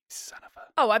was like, "Son of a."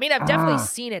 Oh, I mean, I've definitely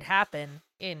seen it happen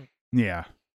in. Yeah.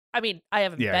 I mean, I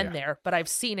haven't Yeah, been yeah. there, but I've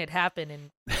seen it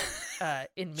happen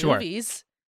in Sure. movies.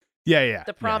 Yeah.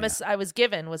 The promise I was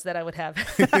given was that I would have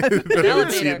But an I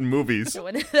would see elevator. it in movies.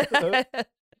 When-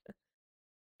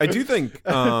 I do think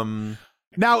Now,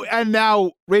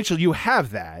 Rachel, you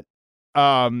have that,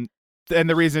 and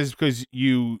the reason is because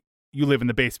you live in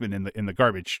the basement in the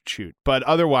garbage chute, but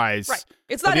otherwise, Right.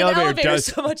 It's But not the an elevator elevator does-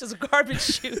 so much as a garbage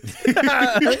chute.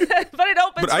 But it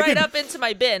opens But I right could- up into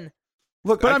my bin.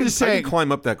 look, But I I'm can, just I saying- can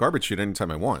climb up that garbage chute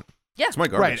anytime I want. Yeah. It's my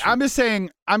garbage right. chute. I'm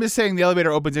just saying the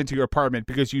elevator opens into your apartment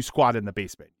because you squat in the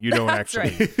basement. You don't That's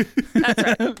actually.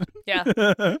 That's right. Yeah.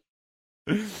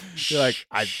 You're like,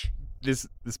 this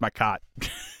is my cot.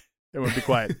 Everyone be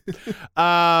quiet.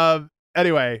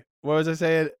 Anyway, what was I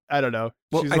saying? I don't know.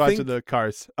 Well, She's I watching think- the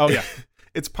cars. Oh yeah.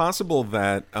 It's possible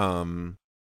that,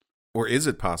 or is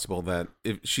it possible that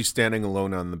if she's standing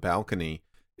alone on the balcony,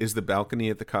 is the balcony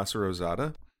at the Casa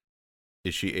Rosada?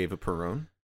 Is she Eva Perón?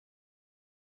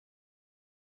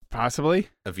 Possibly.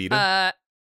 Evita?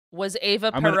 Was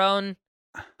Ava I'm gonna- Perón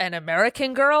an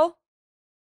American girl?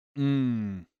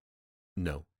 Mm.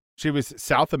 No. She was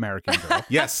South American girl.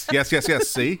 Yes.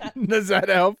 See? Does that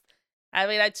help? I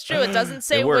mean, it's true. It doesn't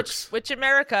say It works. which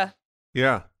America.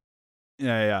 Yeah.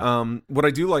 Yeah. What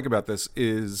I do like about this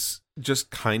is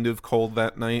just kind of cold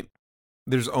that night.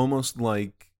 There's almost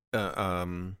like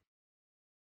there's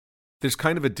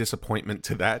kind of a disappointment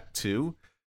to that too.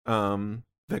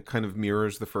 That kind of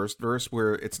mirrors the first verse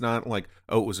where it's not like,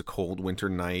 oh, it was a cold winter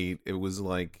night. It was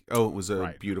like, oh, it was a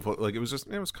Right. beautiful, like it was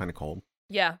kind of cold.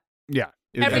 Yeah. Yeah.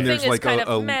 And Everything there's is like kind a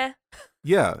of meh.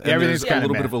 yeah, and everything's there's kinda a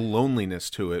little meh. bit of a loneliness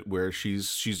to it where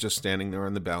she's just standing there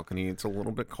on the balcony. It's a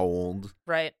little bit cold.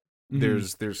 Right.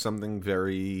 Mhm. There's something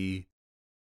very,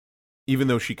 even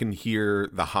though she can hear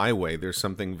the highway, there's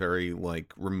something very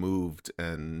like removed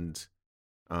and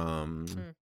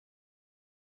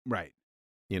Right.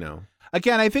 you know,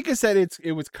 Again, I think I said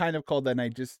it was kind of cold that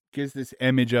night. Just gives this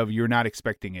image of you're not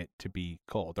expecting it to be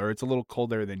cold, or it's a little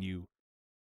colder than you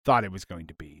thought it was going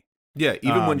to be. yeah,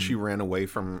 even when Um, she ran away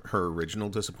from her original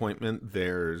disappointment,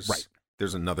 there's Right.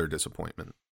 there's another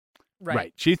disappointment.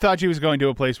 Right. She thought she was going to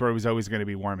a place where it was always going to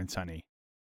be warm and sunny,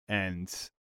 and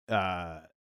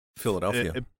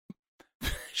Philadelphia.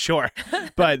 sure,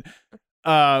 but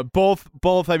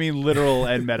both I mean literal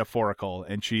and metaphorical,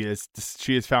 and she has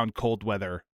found cold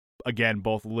weather again,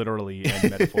 both literally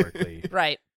and metaphorically,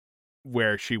 Right.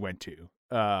 where she went to.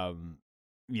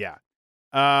 Yeah.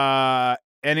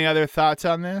 Any other thoughts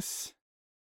on this?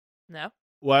 No.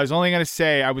 Well, I was only going to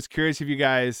say I was curious if you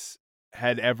guys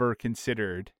had ever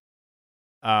considered.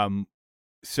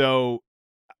 So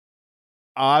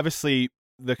obviously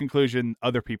the conclusion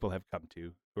other people have come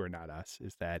to who are not us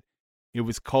is that it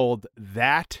was cold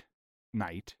that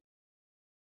night.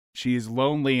 She is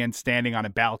lonely and standing on a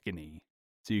balcony.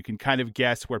 So you can kind of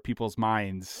guess where people's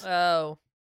minds Oh,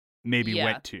 maybe yeah.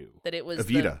 went to. that it was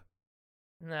Evita.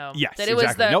 No. Yes, That it was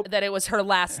exactly. Nope. that it was her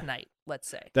last night. Let's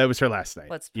say. That was her last night.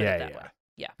 Let's put yeah, it that yeah. way.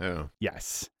 Yeah. Oh.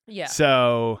 Yes. Yeah.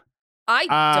 So I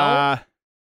don't.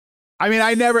 I mean,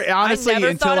 I never honestly I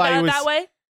never until thought about I it was that way.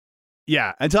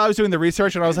 yeah, until I was doing the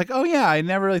research and I was like, oh yeah, I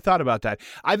never really thought about that.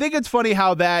 I think it's funny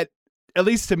how that, at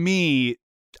least to me,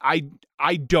 I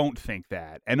don't think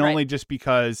that, and Right. only just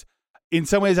because, in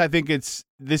some ways, I think this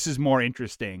is more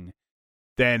interesting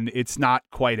than it's not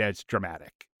quite as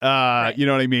dramatic. You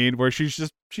know what I mean? Where she's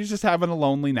just having a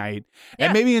lonely night, Yeah.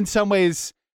 and maybe in some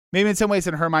ways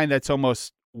in her mind that's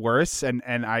almost worse. And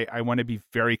I want to be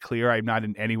very clear, I'm not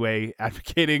in any way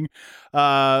advocating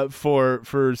for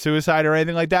suicide or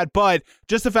anything like that. But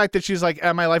just the fact that she's like,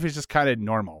 my life is just kind of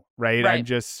normal, right? Right. I'm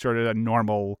just sort of a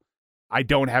normal. I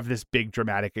don't have this big,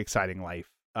 dramatic, exciting life,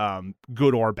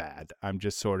 good or bad. I'm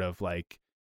just sort of like,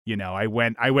 You know, I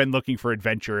went looking for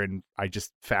adventure, and I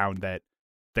just found that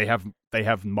they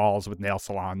have malls with nail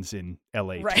salons in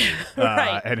LA Right. too.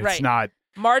 Right, And it's right. not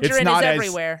Margarine not is as-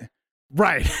 everywhere.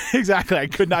 right. Exactly. I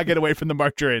could not get away from the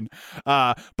margarine.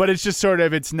 But it's just sort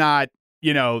of, it's not,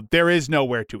 you know, there is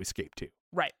nowhere to escape to.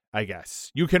 Right. I guess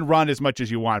you can run as much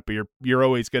as you want, but you're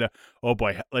always gonna. Oh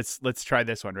boy, let's try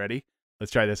this one. Ready?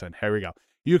 Let's try this one. Here we go.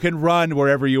 You can run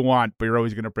wherever you want, but you're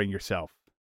always gonna bring yourself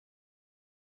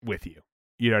with you.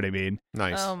 You know what I mean?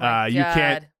 Nice. Oh my you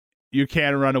God.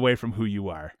 can't run away from who you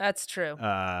are. That's true.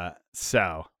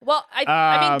 So Well,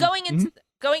 I mean, mhm.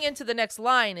 going into the next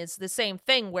line is the same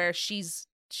thing where she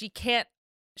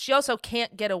also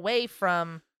can't get away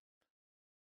from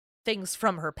things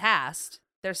from her past.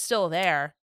 They're still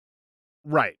there.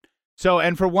 right. So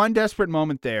and for one desperate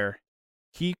moment there,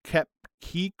 he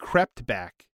crept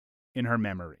back in her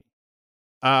memory.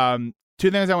 Two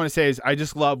things I want to say is I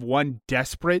just love one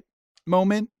desperate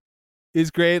moment is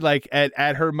great. Like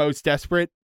at her most desperate,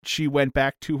 she went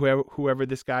back to whoever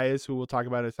this guy is, who we'll talk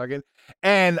about in a second.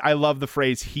 And I love the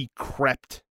phrase "he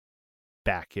crept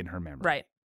back in her memory." Right.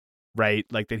 Right,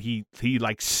 like that he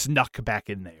like snuck back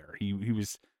in there. He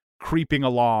was creeping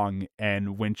along,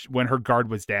 and when her guard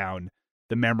was down,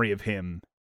 the memory of him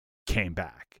came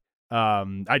back.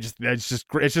 It's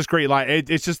just great line.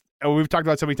 It's just we've talked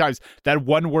about so many times that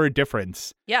one word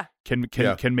difference. Yeah. Can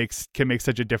make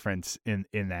such a difference in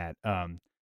that.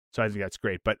 So I think that's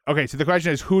great. But okay, so the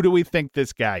question is, who do we think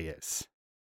this guy is?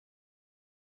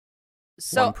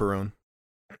 So, One Perone.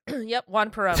 yep, Juan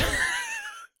Perón.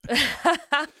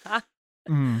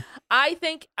 Mm. I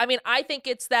think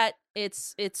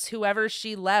it's whoever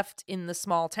she left in the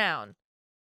small town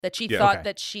that she Yeah. thought Okay.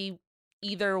 that she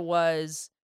either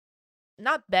was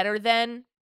not better than,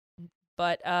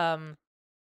 but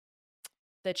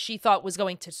that she thought was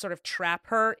going to sort of trap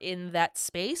her in that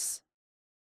space.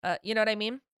 You know what I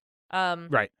mean?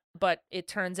 Right. But it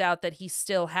turns out that he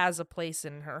still has a place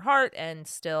in her heart, and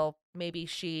still maybe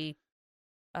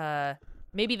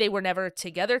maybe they were never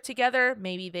together.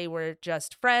 Maybe they were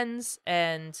just friends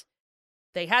and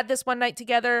they had this one night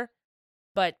together,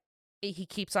 but he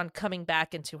keeps on coming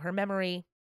back into her memory.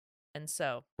 And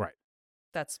so Right.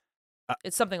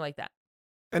 it's something like that.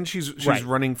 And she's Right.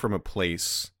 running from a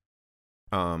place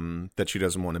that she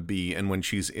doesn't want to be, and when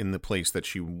she's in the place that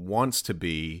she wants to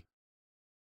be,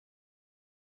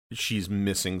 she's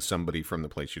missing somebody from the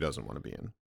place she doesn't want to be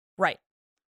in. Right.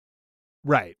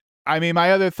 Right. I mean,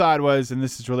 my other thought was, and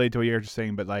this is related to what you're just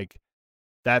saying, but like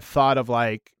that thought of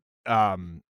like,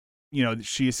 you know,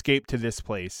 she escaped to this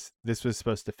place. This was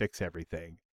supposed to fix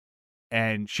everything,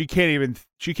 and she can't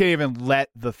even let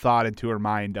the thought into her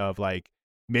mind of like,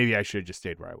 maybe I should have just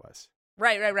stayed where I was.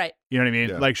 Right. You know what I mean?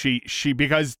 Yeah. Like she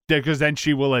because then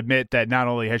she will admit that not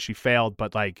only has she failed,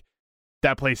 but like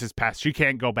that place is past. She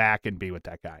can't go back and be with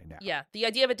that guy now. Yeah. The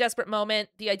idea of a desperate moment,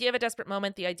 the idea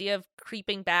of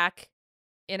creeping back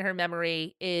in her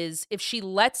memory is, if she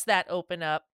lets that open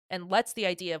up and lets the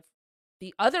idea of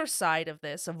the other side of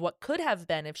this, of what could have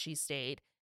been if she stayed,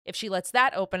 if she lets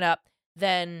that open up,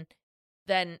 then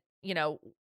you know,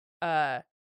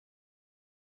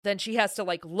 then she has to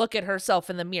like look at herself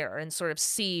in the mirror and sort of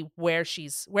see where she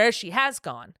has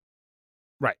gone.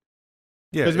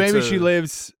 Yeah, Because maybe she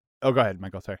lives. Oh, go ahead,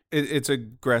 Michael. Sorry. It's a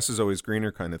grass is always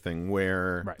greener kind of thing,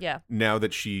 where Right. Yeah. now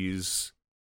that she's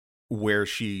where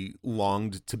she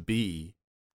longed to be,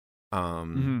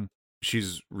 Mhm.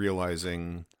 she's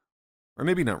realizing, or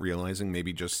maybe not realizing,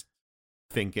 maybe just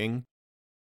thinking,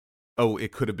 oh,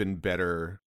 it could have been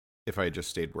better if I had just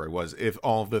stayed where I was. If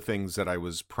all of the things that I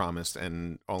was promised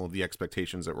and all of the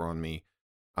expectations that were on me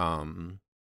from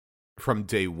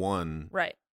day one,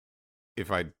 Right. if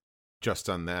I'd just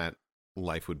done that,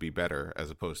 life would be better,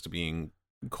 as opposed to being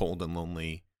cold and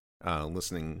lonely,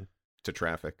 listening to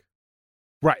traffic.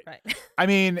 Right. Right. I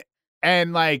mean,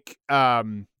 and like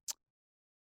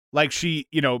she,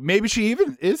 you know, maybe she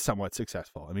even is somewhat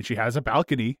successful. I mean, she has a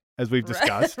balcony, as we've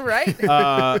discussed. Right.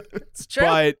 It's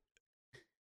true.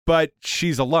 But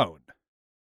she's alone,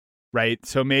 right?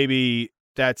 So maybe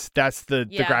that's the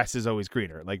Yeah. grass is always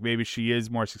greener. Like maybe she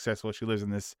is more successful. She lives in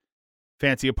this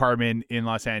fancy apartment in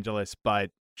Los Angeles,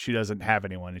 but she doesn't have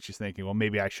anyone, and she's thinking, well,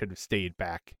 maybe I should have stayed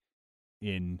back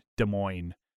in Des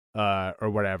Moines, or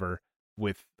whatever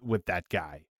with that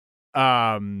guy.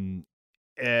 Yeah.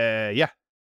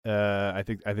 I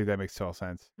think that makes total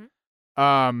sense.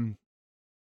 Hmm.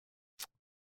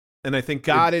 And I think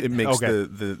Got it it. makes Okay.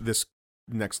 this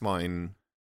next line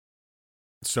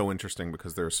so interesting,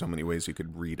 because there are so many ways you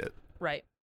could read it. Right.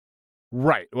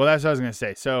 Right. Well, that's what I was going to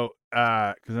say. So,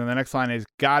 because then the next line is,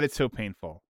 God, it's so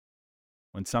painful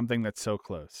when something that's so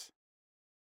close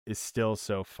is still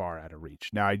so far out of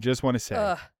reach. Now, I just want to say,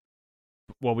 Ugh.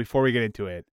 well, before we get into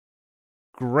it,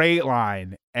 great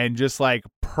line and just like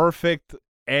perfect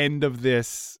end of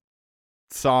this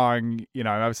song. You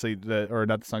know, and obviously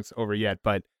not the song's over yet,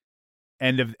 but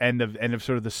end of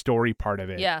sort of the story part of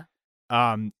it. Yeah.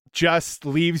 Just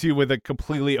leaves you with a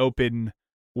completely open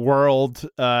world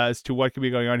as to what could be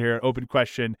going on here. Open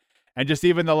question. And just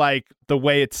even the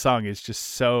way it's sung is just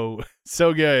so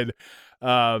good.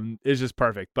 It's just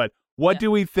perfect. But what do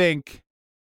we think?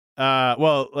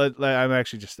 Well, I'm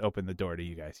actually just open the door to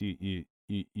you guys. You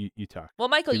talk. Well,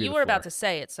 Michael, Give me you the were about floor. to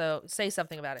say it, so say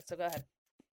something about it. So go ahead.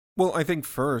 Well, I think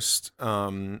first,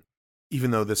 even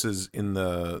though this is in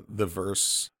the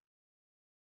verse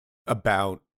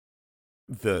about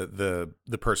the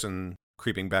person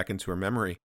creeping back into her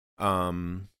memory,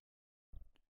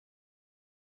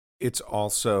 it's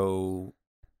also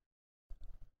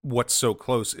what's so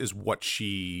close is what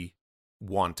she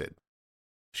wanted.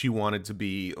 She wanted to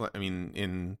be, I mean,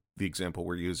 in the example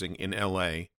we're using in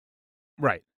LA,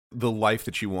 Right. the life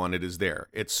that she wanted is there.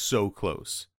 It's so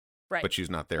close, Right. but she's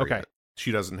not there Okay. yet.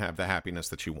 She doesn't have the happiness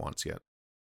that she wants yet.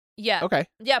 Yeah. Okay.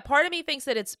 Yeah, part of me thinks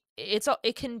that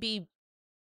it can be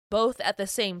both at the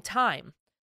same time,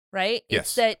 right?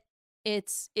 Yes.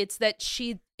 It's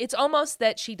almost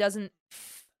that she doesn't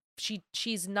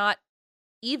she's not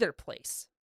either place.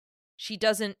 She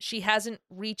hasn't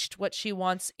reached what she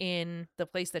wants in the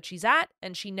place that she's at,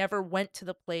 and she never reached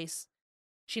a place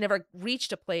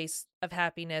of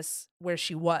happiness where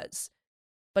she was.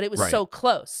 But it was Right. so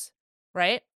close,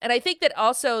 right? And I think that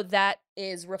also that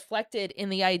is reflected in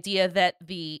the idea that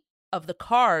of the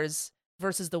cars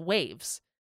versus the waves,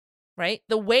 right?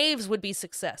 The waves would be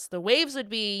success. The waves would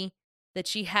be that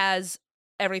she has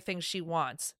everything she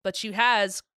wants, but she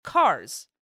has cars.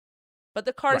 But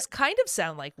the cars kind of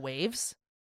sound like waves,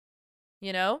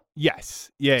 you know? Yes.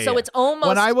 Yeah. So yeah. it's almost,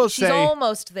 When I will she's say-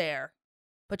 almost there,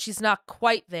 but she's not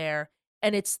quite there.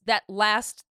 And it's that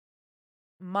last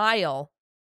mile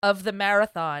of the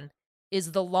marathon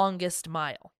is the longest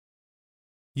mile.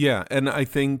 Yeah, and I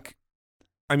think,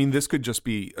 I mean, this could just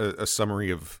be a summary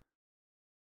of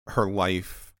her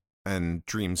life and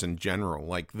dreams in general.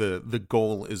 Like the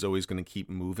goal is always going to keep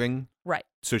moving, Right.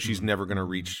 so she's Mhm. never going to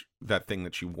reach that thing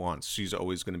that she wants. She's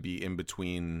always going to be in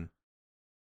between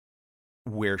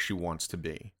where she wants to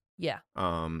be. Yeah.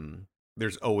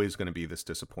 There's always going to be this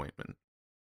disappointment.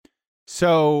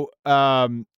 So,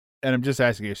 and I'm just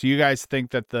asking you. So, you guys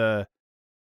think that the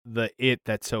it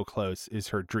that's so close is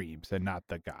her dreams and not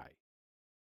the guy?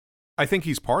 I think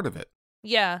he's part of it.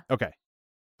 Yeah. Okay.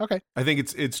 Okay. I think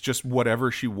it's just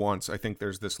whatever she wants. I think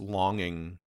there's this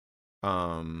longing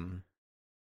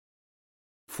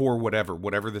for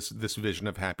whatever this vision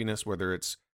of happiness, whether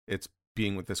it's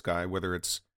being with this guy, whether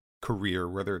it's career,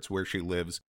 whether it's where she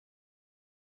lives.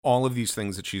 All of these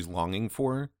things that she's longing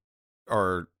for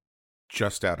are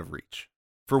just out of reach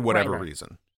for whatever Right.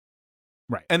 reason.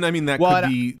 Right. And I mean, that Well, could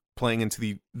and be playing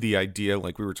into the idea,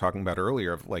 like we were talking about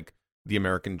earlier, of like the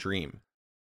American dream.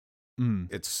 Mm.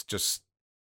 It's just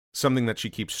something that she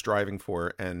keeps striving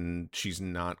for and she's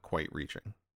not quite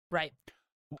reaching. Right.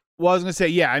 Well, I was gonna say,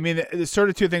 yeah. I mean, there's sort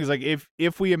of two things. Like,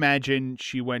 if we imagine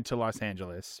she went to Los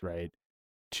Angeles, right,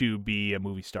 to be a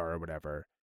movie star or whatever,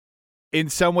 in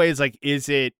some ways, like, is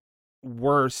it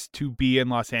worse to be in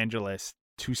Los Angeles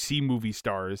to see movie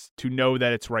stars, to know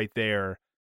that it's right there,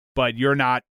 but you're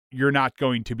not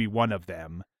going to be one of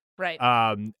them, Right.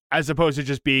 as opposed to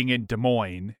just being in Des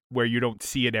Moines where you don't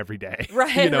see it every day,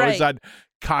 Right, you know, right. it's not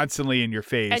constantly in your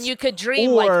face, And you could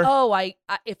dream Or- like, oh, I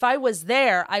if I was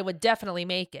there, I would definitely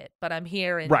make it. But I'm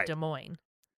here in Right. Des Moines.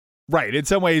 Right. In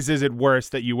some ways, is it worse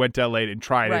that you went to LA and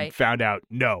tried and Right. found out,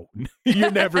 no,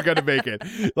 you're never going to make it.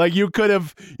 Like you could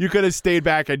have stayed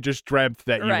back and just dreamt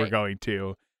that you were Right. going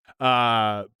to.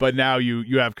 But now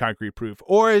you have concrete proof.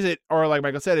 Or is it, or like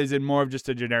Michael said, is it more of just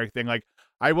a generic thing? Like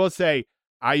I will say,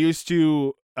 I used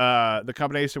to, the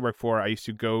company I used to work for, I used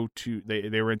to go to,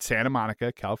 they were in Santa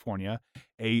Monica, California,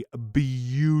 a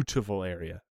beautiful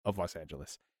area of Los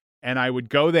Angeles. And I would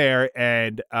go there,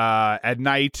 and at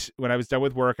night, when I was done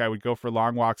with work, I would go for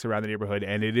long walks around the neighborhood,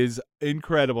 and it is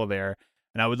incredible there.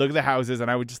 And I would look at the houses, and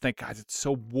I would just think, guys, it's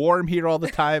so warm here all the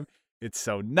time. It's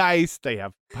so nice. They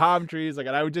have palm trees. Like,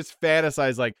 and I would just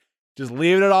fantasize, like, just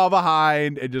leaving it all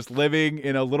behind and just living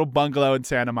in a little bungalow in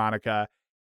Santa Monica.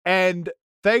 And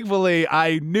thankfully,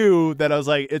 I knew that I was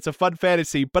like, it's a fun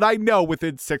fantasy, but I know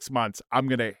within 6 months I'm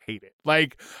gonna hate it.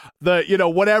 Like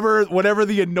whatever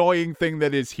the annoying thing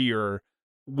that is here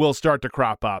will start to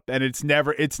crop up, and it's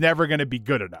never gonna be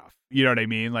good enough. You know what I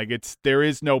mean? Like there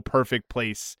is no perfect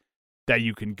place that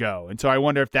you can go. And so I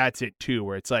wonder if that's it too,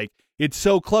 where it's like it's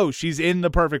so close. She's in the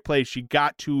perfect place. She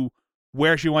got to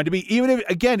where she wanted to be. Even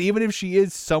if she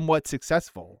is somewhat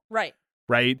successful, Right.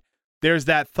 right? There's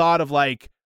that thought of like,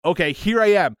 okay, here I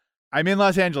am. I'm in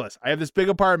Los Angeles. I have this big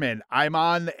apartment. I'm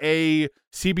on a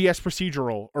CBS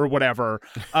procedural or whatever.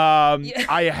 Yeah.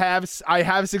 I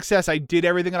have success. I did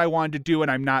everything that I wanted to do, and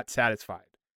I'm not satisfied.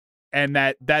 And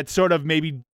that sort of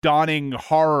maybe dawning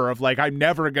horror of like, I'm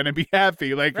never gonna be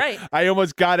happy. Like, Right. I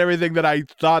almost got everything that I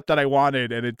thought that I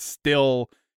wanted, and it's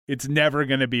never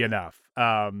gonna be enough.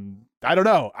 I don't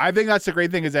know. I think that's the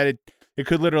great thing is that it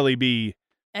could literally be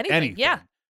anything. Yeah.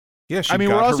 Yeah, she I mean,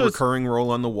 got we're also- her recurring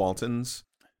role on The Waltons.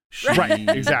 She Right.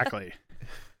 Exactly.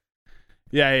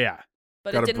 Yeah.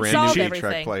 But got it a didn't brand solve new everything.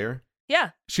 track player. Yeah.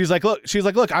 She's like,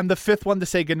 look, I'm the fifth one to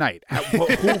say goodnight.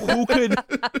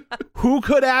 Who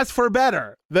could ask for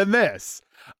better than this?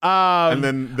 And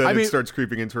then I it mean- starts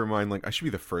creeping into her mind, like, I should be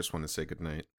the first one to say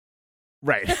goodnight.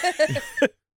 Right.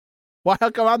 Why? How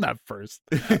come I'm not first?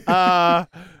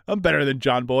 I'm better than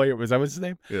John Boy. Was that what's his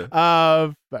name? Yeah.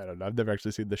 I don't know. I've never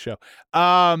actually seen the show.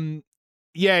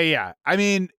 Yeah. I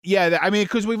mean,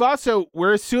 because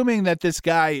we're assuming that this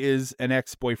guy is an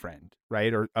ex-boyfriend,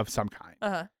 right, or of some kind,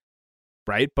 Uh-huh.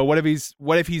 right? But what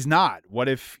if he's not? What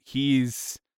if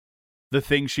he's the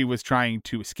thing she was trying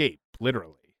to escape,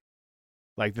 literally,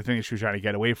 like the thing that she was trying to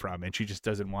get away from, and she just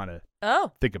doesn't want to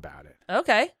Oh, think about it.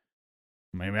 okay.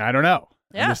 Maybe I don't know.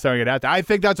 Yeah. I'm just throwing it out there. I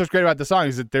think that's what's great about the song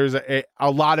is that there's a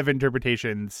lot of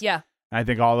interpretations. Yeah. And I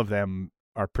think all of them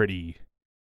are pretty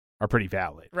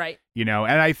valid. Right. You know,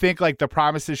 and I think like the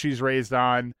promises she's raised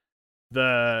on,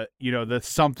 the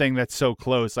something that's so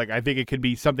close. Like I think it could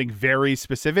be something very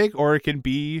specific, or it can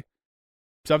be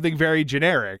something very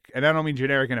generic. And I don't mean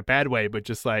generic in a bad way, but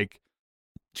just like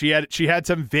she had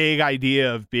some vague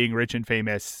idea of being rich and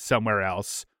famous somewhere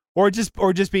else, or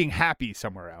just being happy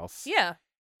somewhere else. Yeah.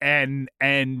 And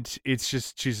it's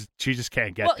just she just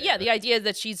can't get Well, there. yeah, the idea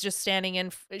that she's just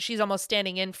she's almost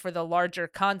standing in for the larger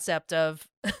concept of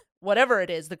whatever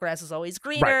it is. The grass is always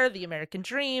greener, the American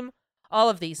dream, all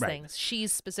of these Right. things.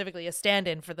 She's specifically a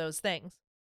stand-in for those things.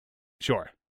 Sure,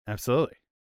 absolutely.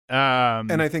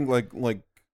 And I think like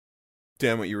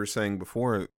Dan, what you were saying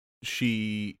before,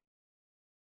 she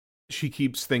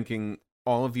keeps thinking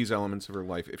all of these elements of her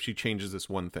life, if she changes this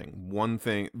one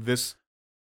thing,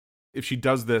 if she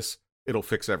does this, it'll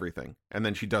fix everything. And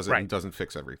then she does it Right. and doesn't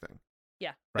fix everything.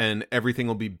 Yeah. Right. And everything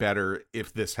will be better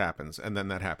if this happens. And then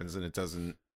that happens and it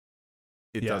doesn't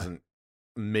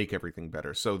make everything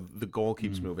better. So the goal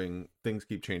keeps moving, things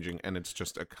keep changing, and it's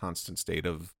just a constant state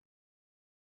of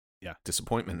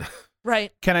disappointment.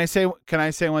 Right. Can I say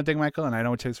one thing, Michael? And I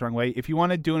don't take this the wrong way. If you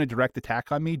want to do a direct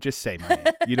attack on me, just say my name.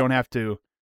 You don't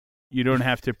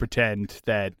have to pretend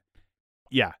that.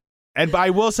 Yeah. And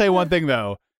I will say one thing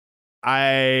though.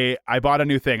 I bought a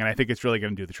new thing, and I think it's really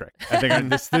going to do the trick. I think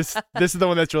this is the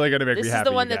one that's really going to make This me is happy.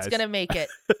 the one you that's guys. going to make it.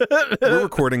 We're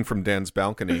recording from Dan's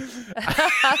balcony.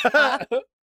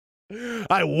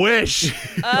 I wish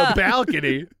a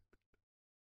balcony.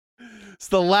 It's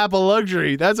the lap of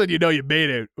luxury. That's when you know you made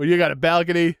it. When you got a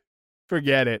balcony,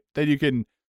 forget it. Then you can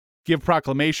give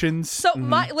proclamations. So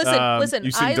listen. You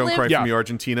sing I Don't live, Cry Yeah. For Me,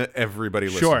 Argentina, everybody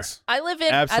Sure. listens. I live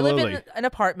in Absolutely. an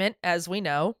apartment, as we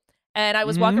know, and I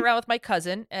was walking around with my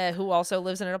cousin, who also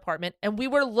lives in an apartment, and we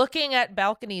were looking at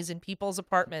balconies in people's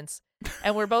apartments,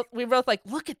 and we were both like,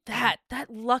 "Look at that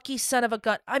lucky son of a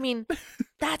gun." I mean,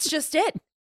 that's just it.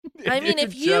 I mean,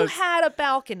 if you had a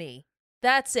balcony,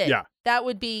 that's it. Yeah. That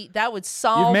would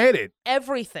solve You've made it.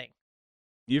 everything.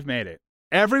 You've made it.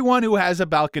 Everyone who has a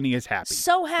balcony is happy.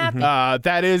 So happy.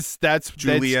 That's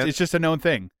Juliet. it's just a known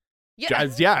thing. Yeah.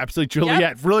 Yeah, absolutely.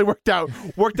 Juliet really worked out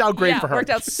great Yeah, for her. worked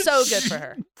out so good for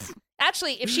her.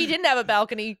 Actually, if she didn't have a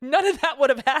balcony, none of that would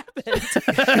have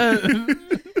happened.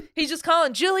 He's just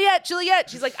calling, Juliet.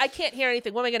 She's like, I can't hear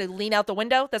anything. What am I going to lean out the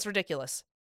window? That's ridiculous.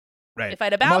 Right. If I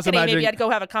had a I'm also balcony, maybe imagining I'd go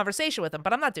have a conversation with him,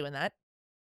 but I'm not doing that.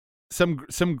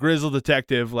 some grizzled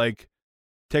detective like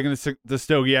taking the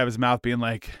stogie out of his mouth, being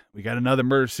like, "We got another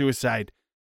murder suicide.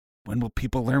 When will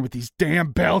people learn with these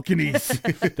damn balconies?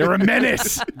 They're a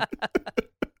menace."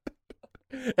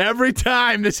 Every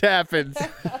time this happens.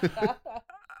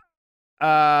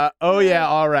 Oh yeah,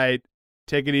 all right.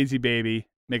 Take it easy, baby.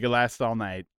 Make it last all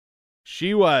night.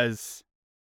 She was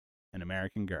an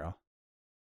American Girl.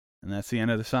 And that's the end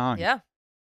of the song. Yeah,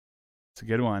 It's a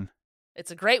good one.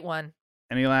 it's a great one.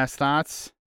 Any last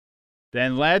thoughts?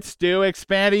 Then let's do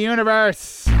Expanded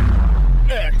Universe.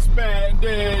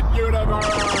 Expanded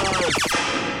Universe.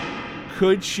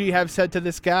 Could she have said to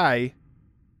this guy,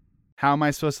 "How am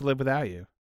I supposed to live without you?"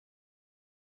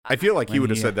 I feel like he When would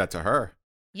have he- said that to her.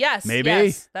 Yes, Maybe.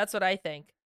 yes, that's what I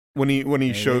think. when Hey.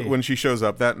 when she shows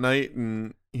up that night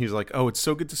and he's like, "Oh, it's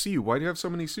so good to see you. Why do you have so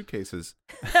many suitcases?"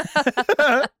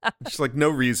 She's like, "No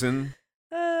reason.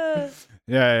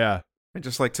 Yeah. I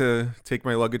just like to take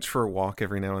my luggage for a walk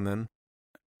every now and then."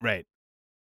 Right.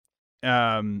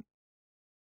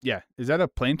 Yeah. Is that a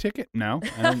plane ticket? No,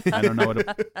 I don't know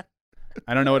what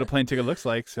I don't know what a plane ticket looks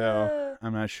like, so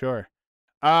I'm not sure.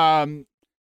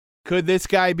 Could this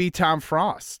guy be Tom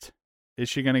Frost? Is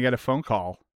she going to get a phone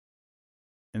call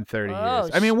in 30 Oh,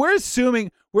 years? I mean, we're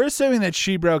assuming that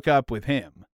she broke up with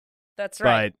him, That's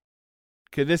right.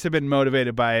 but could this have been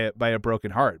motivated by a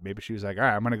broken heart? Maybe she was like, "All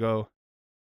right, I'm going to go.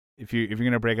 If you're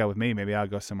going to break up with me, maybe I'll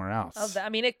go somewhere else." Oh, I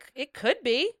mean, it could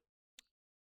be.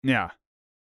 Yeah.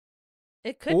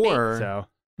 It could Or So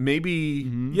maybe,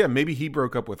 Mhm. yeah, maybe he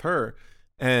broke up with her,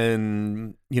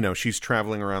 and she's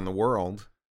traveling around the world,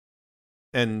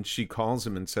 and she calls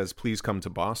him and says, "Please come to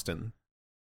Boston."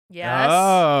 be. Yes.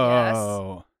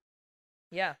 Oh.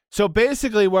 Yes. Yeah. So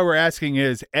basically what we're asking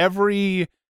is every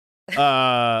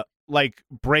like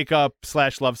breakup /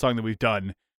 love song that we've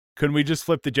done, can we just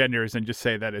flip the genders and just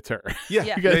say that it's her?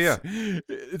 Yeah, Yeah. yeah.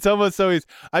 It's almost always,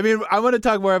 I mean, I want to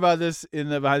talk more about this in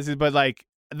the behind the scenes, but like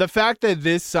the fact that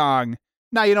this song,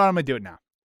 no, you know what, I'm gonna do it now.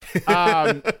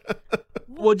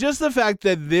 Well, just the fact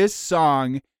that this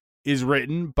song is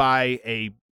written by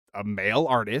a male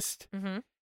artist, Mm-hmm.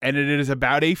 and it is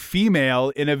about a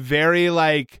female in a very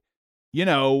like,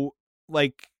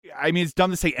 like, I mean, it's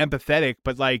dumb to say empathetic,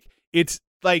 but like, it's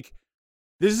like,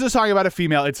 this is a song about a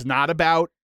female. It's not about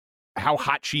how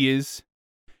hot she is.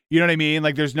 You know what I mean?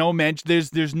 Like, there's no mention.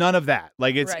 There's none of that.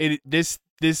 Like, Right. this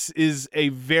is a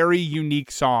very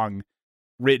unique song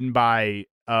written by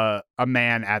a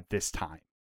man at this time.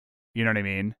 You know what I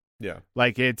mean? Yeah.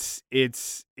 Like, it's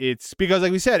because,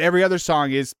 like we said, every other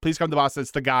song is "Please come to Boston."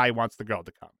 It's the guy who wants the girl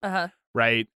to come, Uh-huh.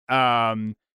 right?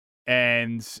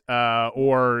 And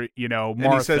or Martha.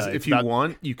 And he says, it's if you about-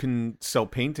 want, you can sell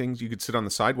paintings. You could sit on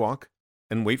the sidewalk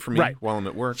and wait for me Right. while I'm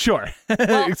at work. Sure,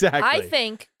 Well, exactly. I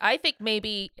think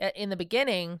maybe in the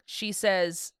beginning she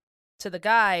says to the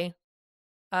guy,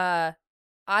 "I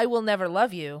will never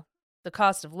love you. The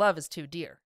cost of love is too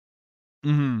dear."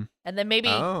 Mm-hmm. And then maybe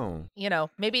Oh.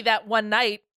 maybe that one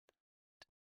night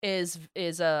is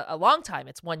a long time.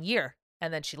 It's 1 year,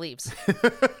 and then she leaves.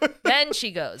 Then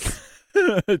she goes,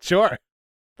 Sure.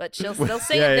 but she'll still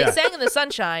sing. Yeah, They yeah. sang in the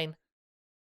sunshine.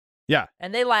 Yeah.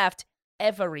 And they laughed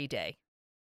every day.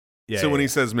 Yeah. So when yeah, he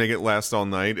says make it last all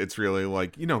night, it's really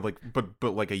like, but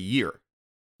like a year.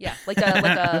 Yeah, like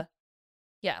a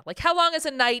like how long is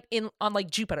a night on like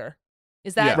Jupiter?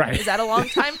 Is that Yeah. Right. is that a long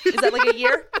time? Is that like a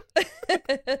year?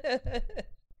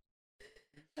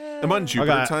 I'm on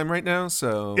Jupiter Okay. time right now,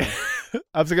 so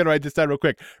I'm just gonna write this down real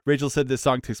quick. Rachel said this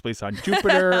song takes place on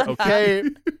Jupiter. Okay.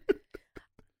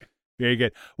 Very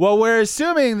good. Well, we're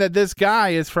assuming that this guy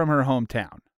is from her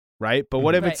hometown, right? But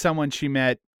what if Right. it's someone she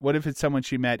met? What if it's someone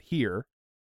she met here?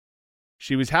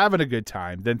 She was having a good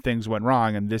time, then things went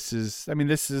wrong, and this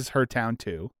is her town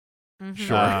too. Mhm.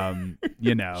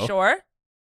 Sure. Sure.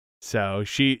 So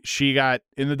she got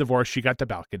in the divorce. She got the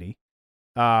balcony,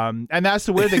 and that's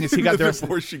the weird thing is he got the rest.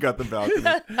 before she got the balcony.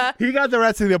 He got the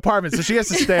rest of the apartment, so she has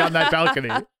to stay on that balcony.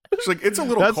 She's like, it's a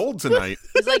little That's- cold tonight.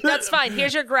 He's like, "That's fine.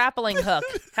 Here's your grappling hook.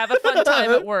 Have a fun time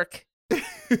at work."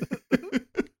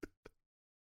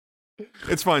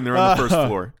 It's fine. They're on the first Uh,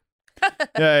 floor.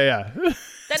 Yeah. Then It's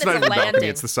it's not a even the balcony. landing.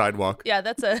 It's the sidewalk. Yeah,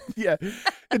 that's a Yeah.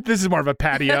 This is more of a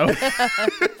patio.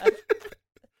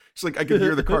 She's like, I can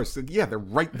hear the cars. She's like, yeah, they're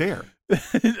right there.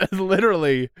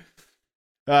 Literally,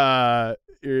 they're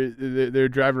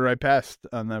driving right past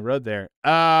on the road there.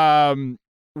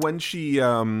 When she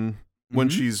when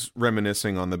she's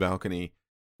reminiscing on the balcony,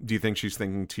 do you think she's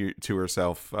thinking to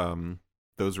herself,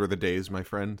 those were the days, my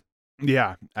friend?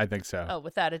 Yeah, I think so. oh,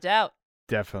 without a doubt.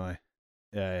 Definitely.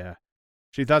 Yeah.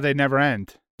 She thought they'd never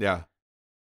end, Yeah.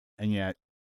 and yet.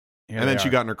 here And then they she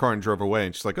are. got in her car and drove away,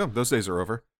 and she's like, oh, those days are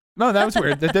over. No, that was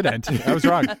weird. That did end. I was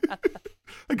wrong.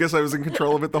 I guess I was in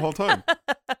control of it the whole time.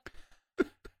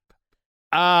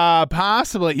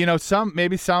 Possibly.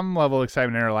 Maybe some level of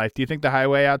excitement in her life. Do you think the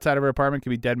highway outside of her apartment could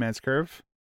be Dead Man's Curve?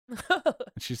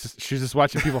 She's just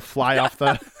watching people fly off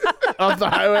the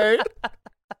highway.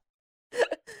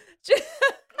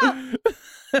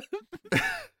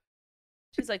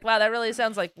 She's like, "Wow, that really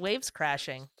sounds like waves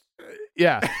crashing."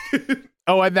 Yeah.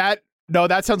 Oh, and that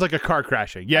sounds like a car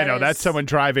crashing. Yeah, That no, that's is- someone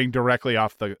driving directly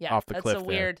off the Yeah, off the that's cliff. a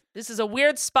weird. This is a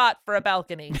weird spot for a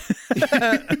balcony.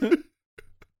 There.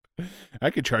 I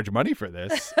could charge money for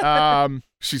this.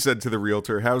 She said to the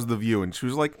realtor, how's the view? And she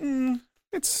was like,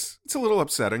 it's a little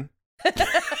upsetting.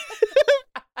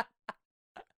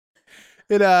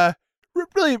 It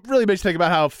really makes you think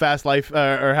about how fast life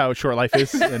or how short life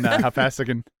is, and how fast it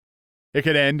can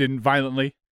end and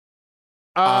violently.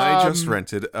 I just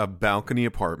rented a balcony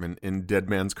apartment in Dead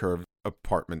Man's Curve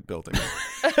apartment building.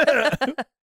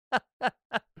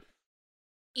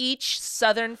 Each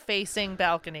southern-facing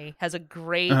balcony has a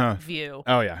great view.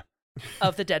 Oh yeah,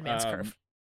 of the Dead Man's Curve.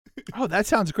 Oh, that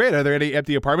sounds great. Are there any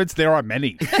empty apartments? There are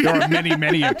many. There are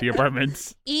many empty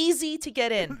apartments. Easy to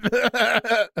get in.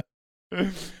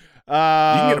 You can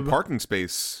get a parking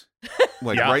space,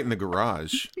 right in the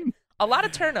garage. A lot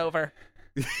of turnover.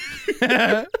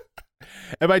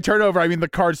 And by turnover, I mean the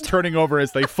cars turning over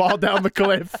as they fall down the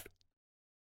cliff.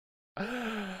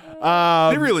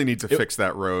 They really need to fix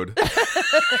that road.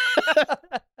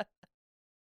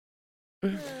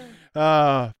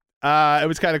 It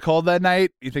was kind of cold that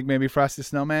night. You think maybe Frosty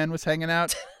Snowman was hanging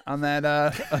out on that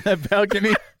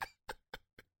balcony?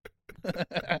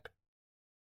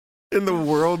 In the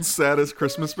world's saddest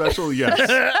Christmas special, yes.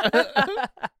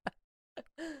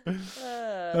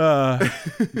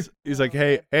 He's like,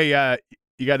 hey,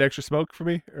 you got extra smoke for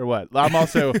me or what? I'm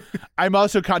also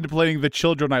contemplating the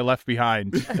children I left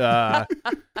behind. In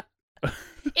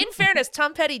fairness,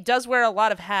 Tom Petty does wear a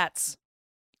lot of hats.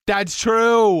 That's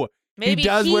true. Maybe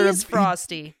he's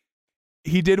Frosty.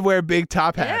 He did wear big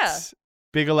top hats. Yeah.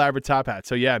 Big elaborate top hats.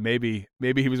 So yeah, maybe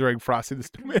he was wearing Frosty the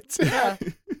Snowman's. Yeah.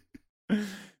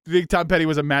 You think Tom Petty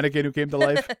was a mannequin who came to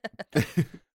life?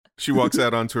 She walks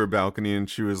out onto her balcony and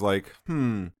she was like,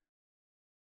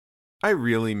 I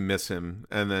really miss him.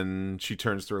 And then she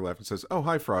turns to her left and says, oh,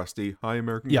 hi, Frosty. Hi,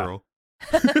 American Girl.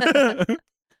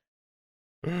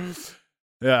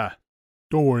 Yeah.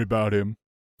 Don't worry about him.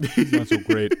 He's not so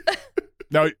great.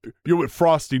 Now, you're with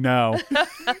Frosty now.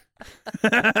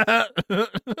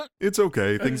 It's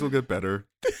okay. Things will get better.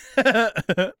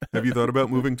 Have you thought about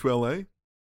moving to L.A.?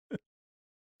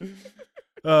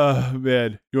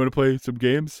 Man. You want to play some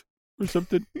games or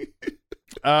something?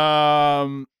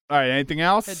 All right, anything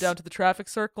else? Head down to the traffic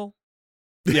circle.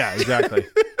 Yeah, exactly.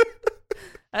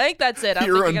 I think that's it. I don't think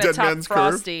you're going to top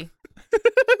Frosty.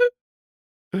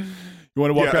 You want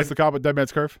to walk past the cop at Dead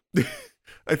Man's Curve?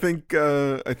 I think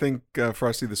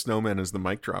Frosty the Snowman is the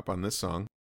mic drop on this song.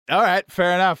 All right,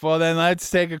 fair enough. Well, then let's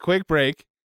take a quick break.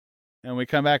 And when we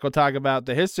come back, we'll talk about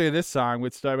the history of this song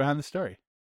with Story Behind the Story.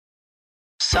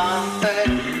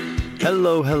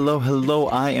 Hello.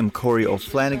 I am Corey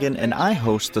O'Flanagan, and I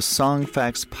host the Song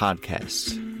Facts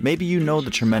podcast. Maybe you know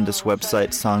the tremendous website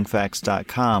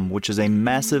songfacts.com, which is a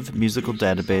massive musical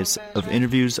database of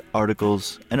interviews,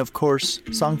 articles, and of course,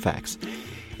 song facts.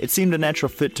 It seemed a natural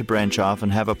fit to branch off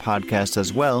and have a podcast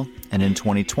as well, and in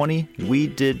 2020, we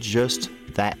did just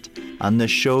that. On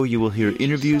this show, you will hear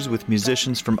interviews with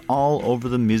musicians from all over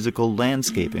the musical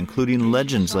landscape, including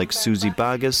legends like Suzy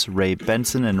Bogguss, Ray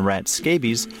Benson, and Rat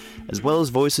Scabies, as well as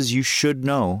voices you should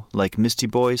know, like Misty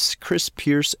Boyce, Chris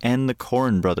Pierce, and the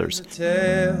Corrin Brothers.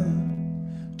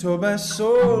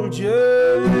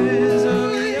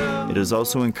 It is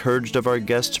also encouraged of our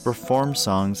guests to perform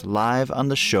songs live on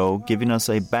the show, giving us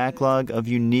a backlog of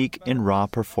unique and raw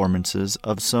performances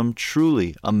of some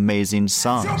truly amazing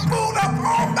songs.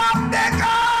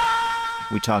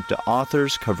 We talk to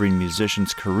authors covering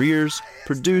musicians' careers,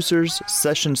 producers,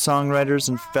 session songwriters,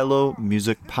 and fellow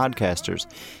music podcasters.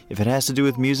 If it has to do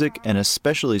with music, and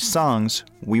especially songs,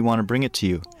 we want to bring it to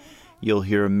you. You'll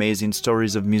hear amazing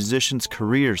stories of musicians'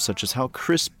 careers, such as how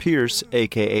Chris Pierce,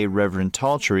 a.k.a. Reverend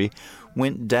Talltree,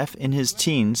 went deaf in his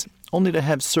teens, only to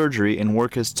have surgery and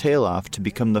work his tail off to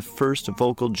become the first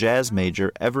vocal jazz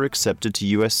major ever accepted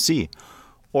to USC.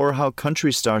 Or how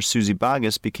country star Suzy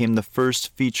Bogguss became the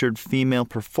first featured female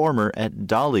performer at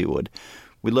Dollywood.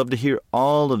 We love to hear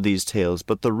all of these tales,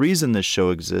 but the reason this show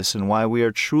exists and why we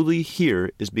are truly here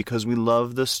is because we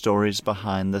love the stories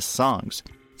behind the songs.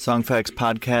 Songfacts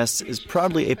Podcasts is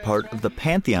proudly a part of the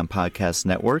Pantheon Podcast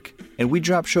Network, and we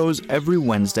drop shows every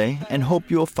Wednesday and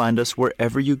hope you'll find us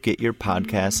wherever you get your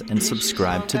podcasts and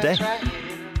subscribe today.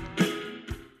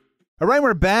 All right,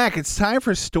 we're back. It's time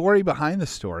for Story Behind the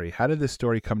Story. How did this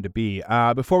story come to be?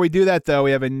 Before we do that, though, we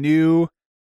have a new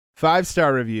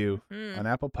 5-star review on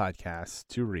Apple Podcasts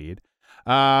to read.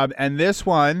 And this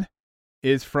one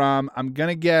is from, I'm going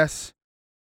to guess,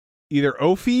 either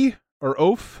Ophi or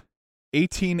Oaf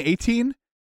 1818.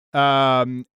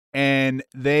 And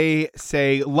they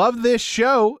say, love this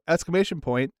show! 5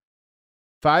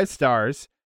 stars.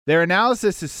 Their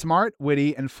analysis is smart,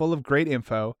 witty, and full of great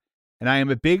info. And I am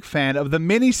a big fan of the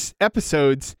mini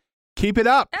episodes. Keep it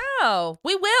up. Oh,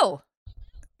 we will.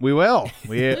 We will.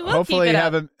 We hopefully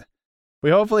have a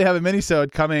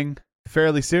mini-sode coming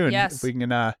fairly soon. Yes. If we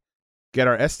can get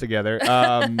our S together.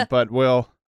 But we'll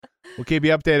we'll keep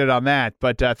you updated on that.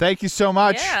 But thank you so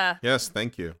much, Yeah. Yes,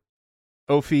 thank you.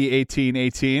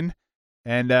 Ophi1818.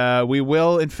 And we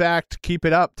will, in fact, keep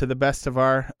it up to the best of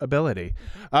our ability.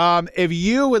 If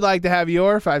you would like to have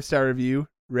your 5-star review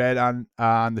read on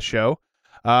the show,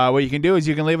 what you can do is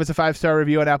you can leave us a 5-star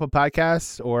review on Apple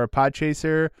Podcasts or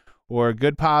Podchaser or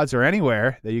Good Pods or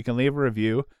anywhere that you can leave a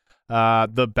review.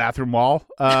 The bathroom wall,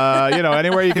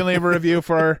 anywhere you can leave a review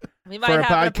for We for might a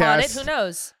have it upon it. podcast. Who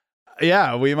knows?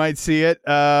 Yeah, we might see it.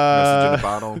 Message in a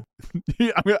bottle.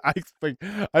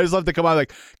 I just love to come on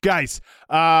like, guys,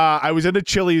 I was in a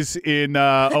Chili's in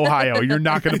Ohio. You're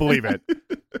not going to believe it.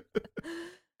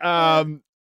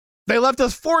 They left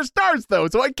us 4 stars though,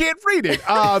 so I can't read it.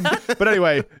 But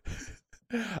anyway,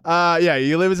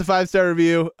 you leave us a 5-star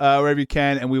review wherever you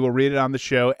can, and we will read it on the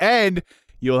show, and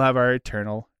you'll have our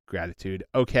eternal gratitude.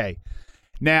 Okay,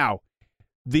 now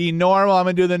the normal. I'm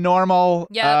going to do the normal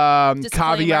Disclaimer.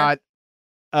 caveat.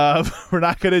 We're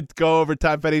not going to go over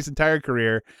Tom Petty's entire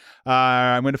career.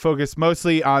 I'm going to focus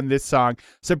mostly on this song.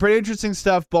 Some pretty interesting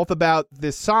stuff, both about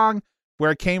this song,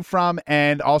 where it came from,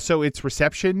 and also its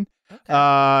reception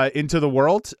into the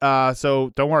world.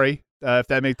 So don't worry if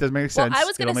that doesn't make sense.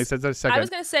 It'll make sense in a second. I was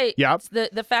going to say, yeah.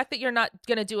 the fact that you're not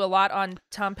going to do a lot on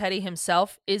Tom Petty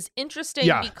himself is interesting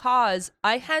because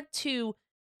I had to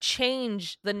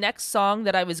change the next song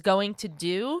that I was going to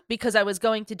do because I was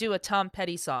going to do a Tom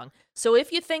Petty song. So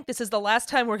if you think this is the last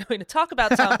time we're going to talk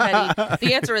about Tom Petty,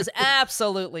 the answer is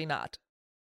absolutely not.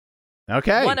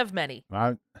 Okay. One of many.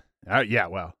 Well,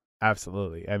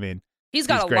 absolutely. I mean, he's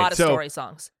got a lot of story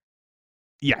songs.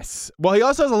 Yes. Well, he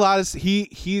also has a lot of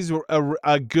he's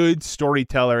a good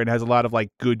storyteller and has a lot of like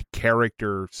good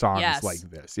character songs like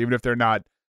this, even if they're not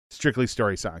strictly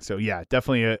story songs. So yeah,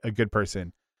 definitely a good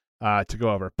person to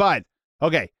go over. But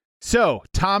okay, so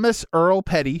Thomas Earl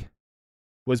Petty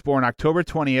was born October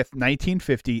 20th,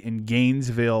 1950 in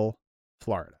Gainesville,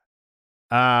 Florida.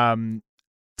 Tom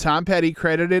Petty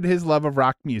credited his love of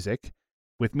rock music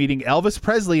with meeting Elvis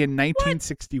Presley in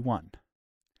 1961. What?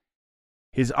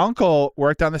 His uncle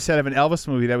worked on the set of an Elvis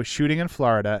movie that was shooting in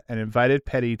Florida and invited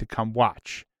Petty to come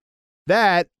watch.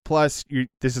 That, plus,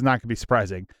 this is not going to be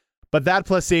surprising, but that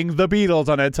plus seeing the Beatles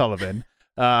on Ed Sullivan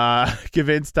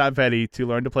convinced Tom Petty to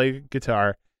learn to play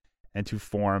guitar and to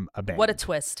form a band. What a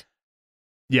twist.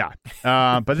 Yeah.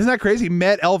 But isn't that crazy? He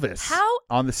met Elvis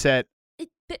on the set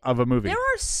of a movie. There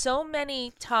are so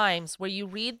many times where you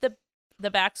read the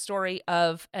backstory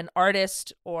of an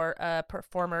artist or a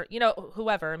performer,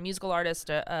 whoever, a musical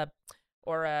artist,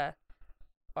 or an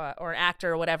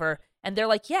actor or whatever, and they're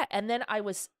like, yeah, and then I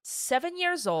was 7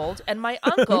 years old, and my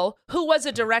uncle, who was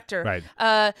a director,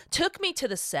 took me to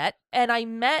the set, and I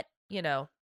met,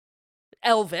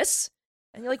 Elvis,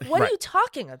 and you're like, what are you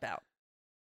talking about?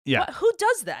 Yeah. Who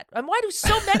does that? And why do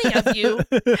so many of you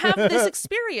have this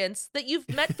experience that you've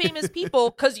met famous people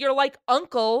because you're like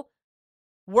uncle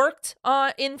worked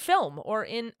in film or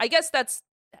in, I guess that's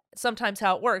sometimes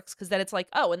how it works because then it's like,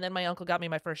 oh, and then my uncle got me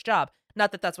my first job.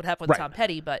 Not that that's what happened with Tom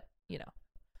Petty, but,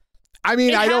 I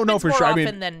mean, I don't know for sure. More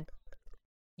often than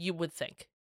you would think.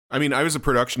 I mean, I was a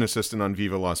production assistant on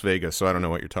Viva Las Vegas, so I don't know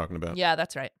what you're talking about. Yeah,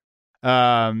 that's right.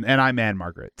 And I'm Anne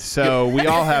Margaret. So we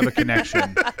all have a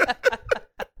connection.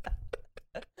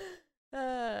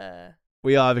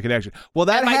 We all have a connection. Well,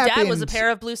 that my happened. dad was a pair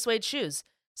of blue suede shoes.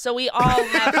 So we all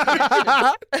have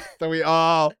connections. So we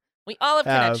all have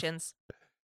connections.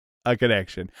 A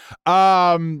connection.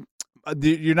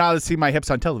 You're not to see my hips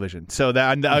on television. So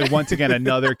that once again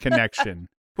another connection.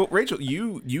 Well, Rachel,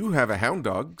 you have a hound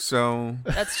dog, so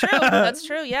That's true. That's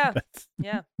true. Yeah.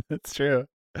 Yeah. That's true.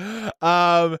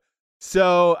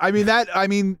 So I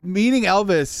mean meeting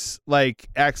Elvis like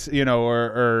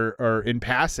or in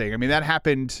passing. I mean that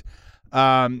happened.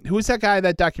 Who was that guy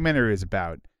that documentary is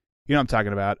about? You know what I'm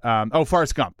talking about.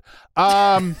 Forrest Gump.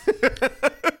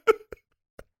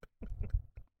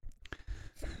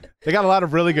 They got a lot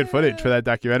of really good footage for that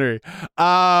documentary. it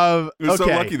was so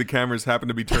okay. lucky the cameras happened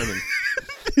to be turning.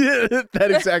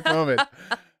 That exact moment.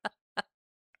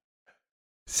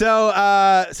 So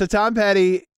Tom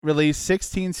Petty released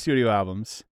 16 studio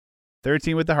albums,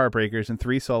 13 with the Heartbreakers, and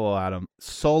 3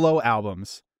 solo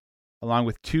albums, along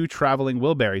with 2 Traveling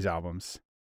Wilburys albums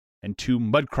and 2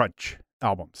 Mudcrutch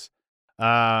albums.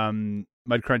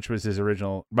 Mudcrutch was his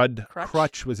original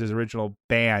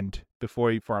band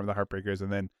before he formed the Heartbreakers,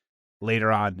 and then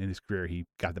later on in his career he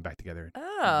got them back together.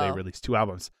 They released 2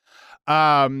 albums.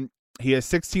 He has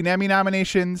 16 Emmy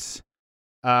nominations,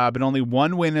 but only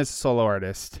 1 win as a solo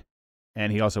artist,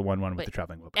 and he also won one with the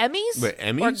Traveling Wilburys. Emmys? Wait,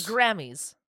 Emmys? Or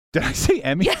Grammys? Did I say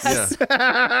Emmys? Yes.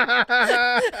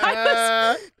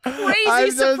 I was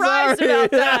crazy surprised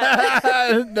about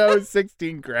that. No,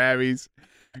 16 Grammys.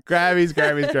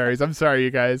 Grammys. I'm sorry,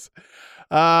 you guys.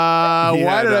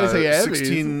 Why did I say Emmys?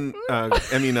 16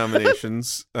 Emmy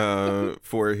nominations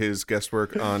for his guest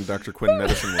work on Dr. Quinn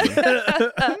Medicine Woman.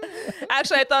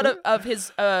 Actually, I thought of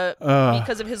his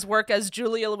because of his work as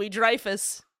Julia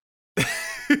Louis-Dreyfus.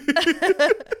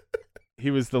 He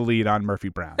was the lead on Murphy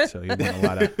Brown, so he won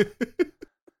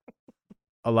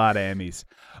a lot of Emmys.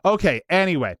 Okay,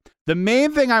 anyway, the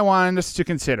main thing I wanted us to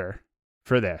consider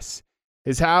for this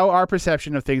is how our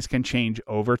perception of things can change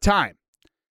over time.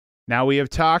 Now, we have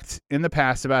talked in the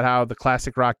past about how the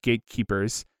classic rock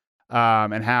gatekeepers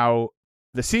and how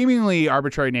the seemingly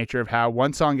arbitrary nature of how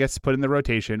one song gets put in the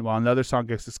rotation while another song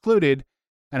gets excluded,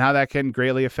 and how that can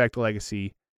greatly affect the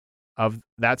legacy of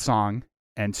that song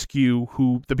and skew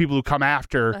who the people who come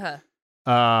after,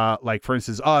 like, for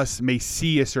instance, us, may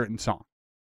see a certain song.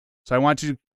 So I want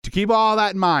you to keep all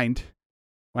that in mind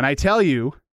when I tell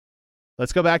you,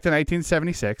 let's go back to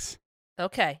 1976.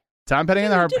 Okay. Tom Petty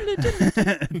and the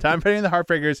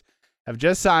Heartbreakers have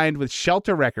just signed with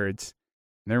Shelter Records.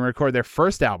 And they're going to record their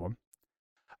first album.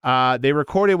 They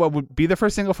recorded what would be the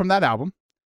first single from that album,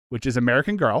 which is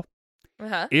American Girl.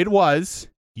 It was,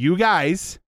 you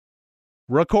guys,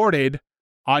 recorded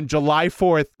on July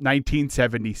 4th,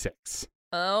 1976.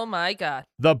 Oh, my God.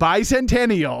 The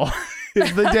bicentennial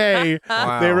is the day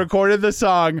they recorded the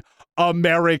song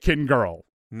American Girl.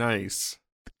 Nice.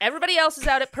 Everybody else is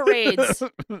out at parades,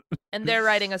 and they're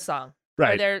writing a song.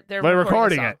 Right. They're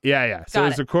recording a song. it. Yeah. So it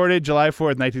was recorded July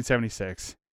 4th,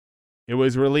 1976. It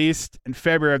was released in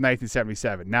February of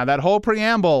 1977. Now, that whole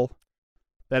preamble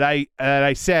that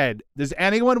I said, does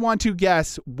anyone want to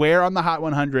guess where on the Hot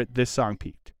 100 this song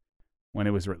peaked when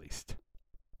it was released?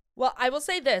 Well, I will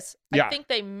say this. Yeah. I think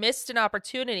they missed an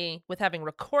opportunity with having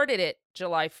recorded it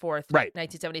July 4th, Right.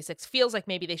 1976. Feels like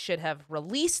maybe they should have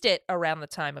released it around the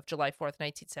time of July 4th,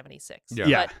 1976. Yeah.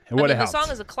 But, it would have the helped.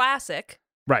 song is a classic,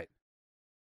 Right.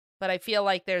 but I feel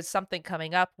like there's something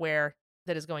coming up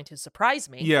that is going to surprise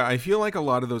me. Yeah, I feel like a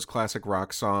lot of those classic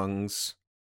rock songs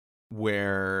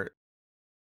where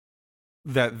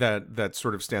that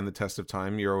sort of stand the test of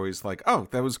time, you're always like, oh,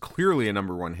 that was clearly a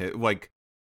number one hit. Like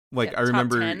Yeah, I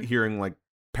remember top 10. hearing like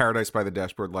Paradise by the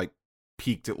Dashboard like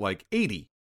peaked at like 80.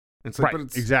 It's like, Right, but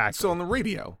it's exactly. still on the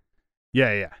radio.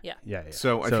 Yeah.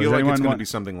 So I So feel does like it's anyone going to want- be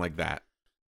something like that.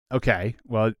 Okay.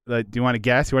 Well, do you want to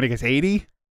guess? You want to guess 80?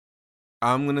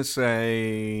 I'm going to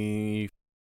say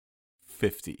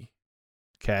 50.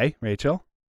 Okay, Rachel.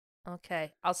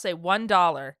 Okay. I'll say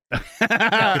 $1.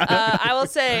 I will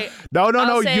say... No.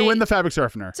 I'll say- You win the fabric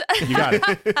softener. You got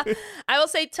it. I will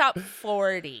say top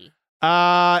 40.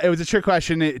 It was a trick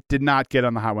question. It did not get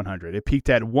on the Hot 100. It peaked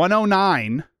at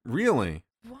 109. Really?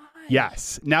 Why?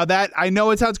 Yes. Now that I know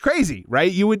it sounds crazy,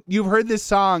 right? You've heard this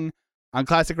song on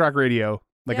classic rock radio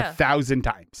like 1,000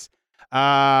 times.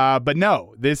 But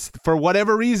no, this, for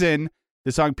whatever reason,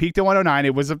 the song peaked at 109.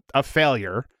 It was a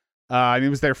failure. It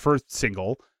was their first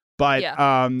single, but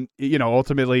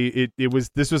ultimately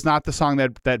this was not the song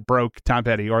that broke Tom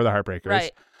Petty or the Heartbreakers.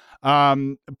 Right.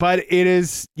 But it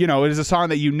is a song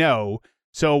that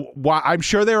so I'm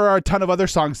sure there are a ton of other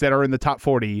songs that are in the top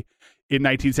 40 in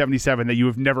 1977 that you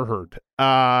have never heard.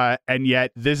 And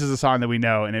yet this is a song that we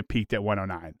know, and it peaked at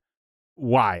 109.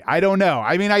 Why? I don't know.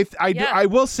 I mean, I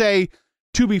will say,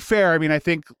 to be fair, I mean, I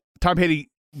think Tom Petty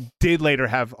did later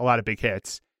have a lot of big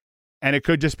hits, and it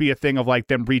could just be a thing of like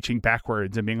them reaching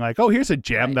backwards and being like, oh, here's a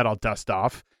gem that I'll dust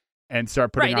off and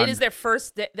start putting on. It is their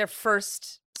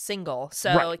first single,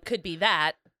 so it could be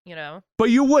that, But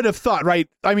you would have thought, right?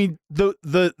 I mean,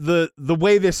 the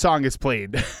way this song is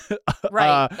played,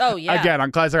 right? Oh yeah. Again,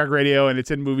 on classic rock radio, and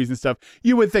it's in movies and stuff.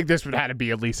 You would think this would have to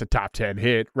be at least a top 10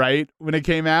 hit, right? When it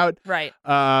came out, right?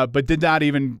 But did not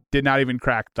even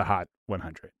crack the Hot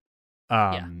 100.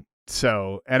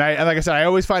 So, and like I said, I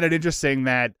always find it interesting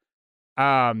that,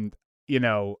 I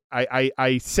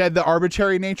said the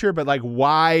arbitrary nature, but like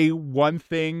why one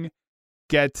thing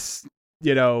gets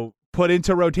put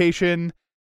into rotation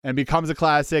and becomes a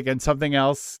classic and something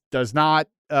else does not.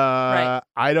 I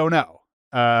don't know.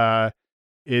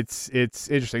 It's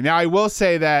interesting. Now I will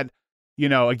say that,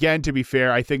 again, to be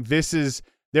fair, I think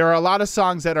there are a lot of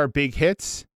songs that are big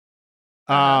hits.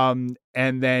 And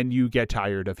then you get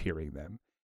tired of hearing them.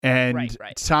 And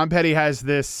Tom Petty has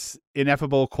this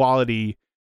ineffable quality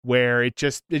where it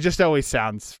just always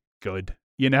sounds good.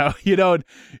 You don't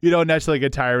necessarily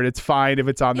get tired. It's fine if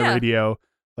it's on the radio.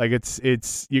 Like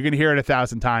it's you can hear it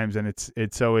 1,000 times, and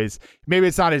it's always, maybe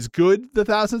it's not as good the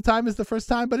 1,000th time as the first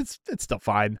time, but it's still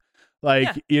fine.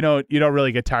 Like you don't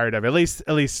really get tired of it.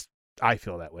 At least I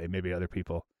feel that way. Maybe other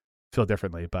people feel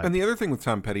differently. But And the other thing with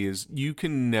Tom Petty is you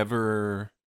can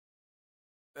never,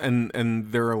 and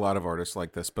there are a lot of artists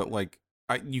like this, but like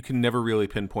you can never really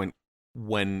pinpoint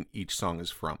when each song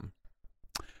is from.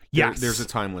 yes, There's a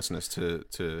timelessness to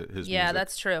his Yeah, music.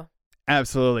 that's true.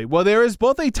 absolutely. Well, there is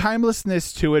both a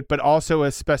timelessness to it, but also a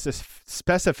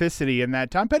specificity in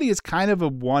that Tom Petty is kind of a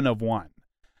one of one.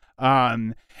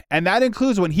 And that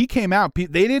includes when he came out, they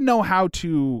didn't know how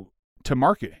to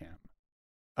market him.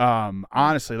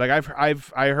 Honestly, like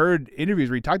I heard interviews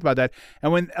where he talked about that,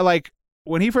 and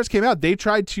when he first came out, they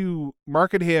tried to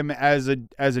market him as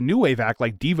a new wave act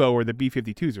like Devo or the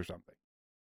B-52s or something,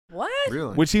 What?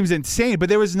 Really? which seems insane. But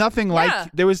there was nothing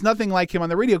like him on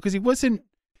the radio because he wasn't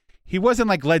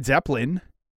like Led Zeppelin,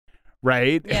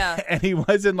 right? Yeah. And he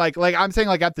wasn't like I'm saying,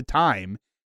 like, at the time,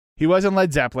 he wasn't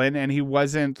Led Zeppelin, and he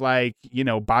wasn't like,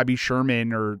 Bobby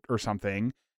Sherman or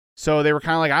something. So they were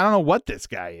kind of like, I don't know what this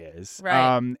guy is.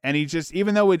 Right. And he just,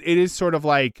 even though it is sort of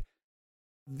like,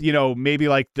 maybe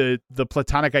like the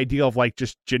platonic ideal of like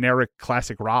just generic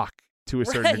classic rock to a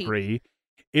certain Right. degree,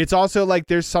 it's also like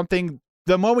there's something,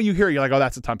 the moment you hear it, you're like, oh,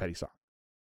 that's a Tom Petty song.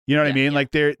 You know what I mean? Yeah.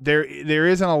 Like there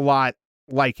isn't a lot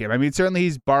like him. I mean, certainly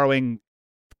he's borrowing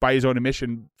by his own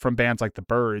admission from bands like the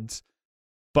Byrds,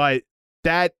 but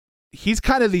that he's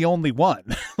kind of the only one.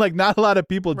 Like, not a lot of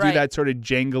people do Right. that sort of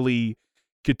jangly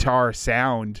guitar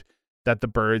sound that the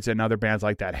Byrds and other bands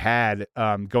like that had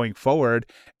going forward.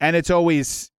 And it's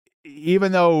always,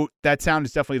 even though that sound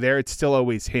is definitely there, it's still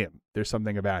always him. There's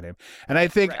something about him. And I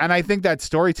think that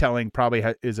storytelling probably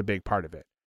is a big part of it,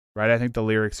 right? I think the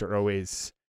lyrics are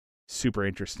always super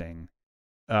interesting.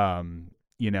 And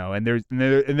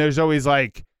there's always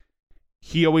like,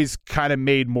 he always kind of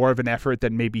made more of an effort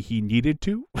than maybe he needed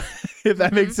to, if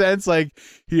that makes sense. Like,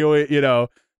 he always,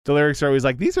 the lyrics are always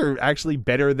like, these are actually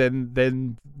better than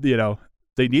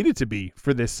they needed to be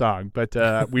for this song, but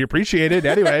we appreciate it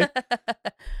anyway.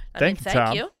 Thank you,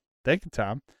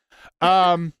 Tom.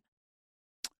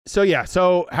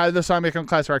 So how did the song become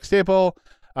classic rock staple?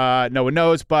 No one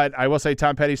knows, but I will say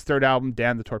Tom Petty's third album,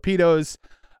 Damn the Torpedoes,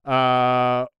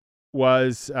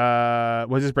 was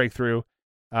his breakthrough.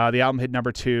 The album hit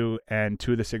number 2, and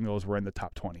 2 of the singles were in the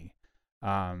top 20.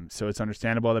 So it's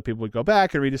understandable that people would go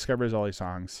back and rediscover his early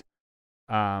songs.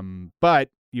 But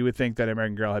you would think that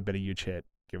American Girl had been a huge hit,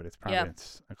 given its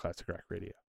prominence on classic rock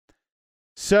radio.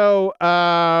 So,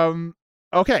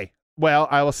 okay. Well,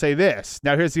 I will say this.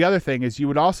 Now, here's the other thing, is you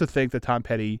would also think that Tom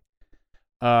Petty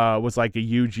was like a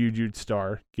huge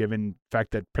star, given the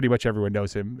fact that pretty much everyone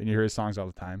knows him and you hear his songs all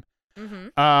the time.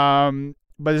 Mm-hmm.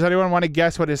 But does anyone want to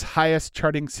guess what his highest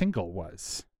charting single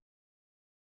was?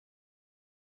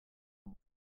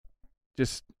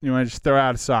 You want to just throw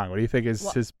out a song. What do you think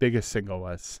his biggest single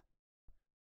was?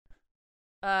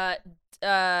 I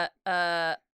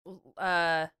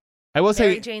will say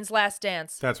Mary Jane's Last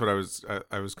Dance. That's what I was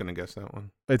going to guess that one.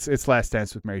 It's Last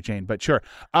Dance with Mary Jane, but sure.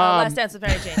 Last Dance with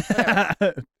Mary Jane.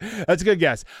 Whatever. That's a good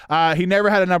guess. He never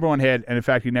had a number 1 hit, and in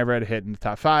fact, he never had a hit in the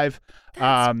top 5.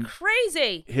 That's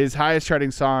crazy. His highest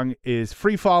charting song is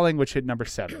Free Falling, which hit number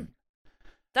 7.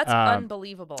 That's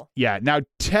unbelievable. Yeah. Now,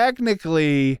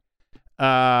 technically,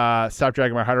 Stop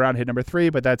Dragging My Heart Around hit number 3,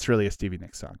 but that's really a Stevie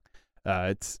Nicks song.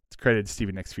 It's credited to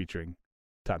Stevie Nicks featuring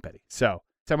Tom Petty. So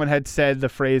someone had said the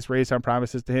phrase "raised on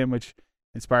promises" to him, which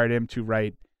inspired him to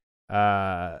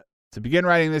begin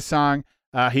writing this song.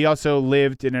 He also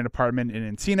lived in an apartment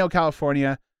in Encino,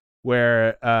 California,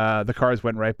 where the cars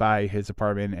went right by his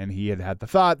apartment, and he had the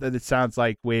thought that it sounds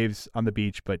like waves on the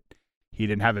beach, but he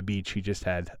didn't have a beach. He just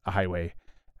had a highway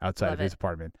outside of his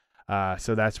apartment.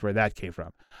 So that's where that came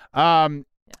from.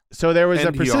 So there was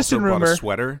a persistent he also rumor. bought a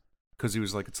sweater because he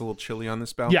was like, it's a little chilly on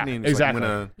this balcony. Yeah, and he's exactly. Like,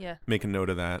 I'm going to make a note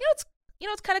of that. It's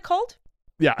kind of cold.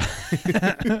 Yeah.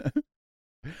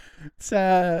 It's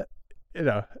I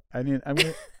mean,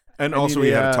 and also he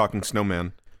had a talking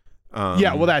snowman.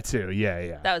 Yeah, well, that too.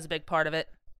 Yeah. That was a big part of it.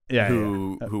 Yeah.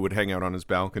 Who would hang out on his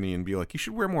balcony and be like, you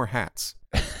should wear more hats.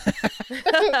 Have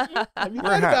you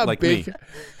Wear a heard hat about like big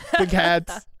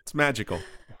hats? It's magical.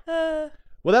 Well,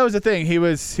 that was the thing. He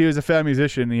was a fellow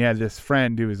musician. And he had this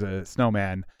friend who was a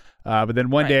snowman. But then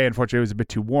one day, unfortunately, it was a bit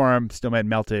too warm. Snowman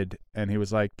melted, and he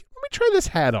was like, "Let me try this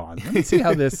hat on. Let me see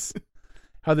how this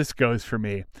goes for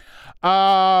me."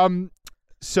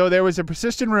 So there was a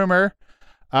persistent rumor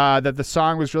that the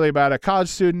song was really about a college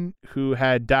student who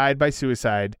had died by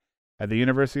suicide at the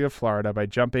University of Florida by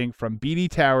jumping from Beatty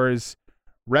Tower's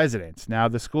residence. Now,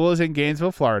 the school is in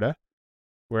Gainesville, Florida,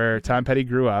 where Tom Petty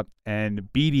grew up,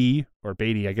 and Beatty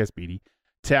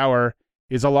Tower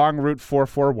is along Route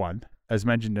 441, as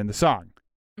mentioned in the song.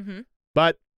 Mm-hmm.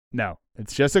 But no,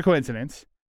 it's just a coincidence.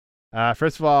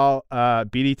 First of all,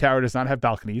 BD Tower does not have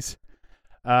balconies.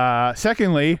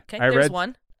 Secondly, Okay, I there's read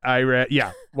one. I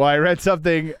read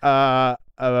something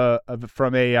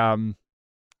from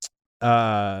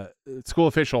a school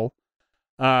official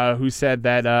who said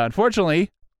that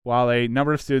unfortunately, while a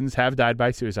number of students have died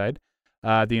by suicide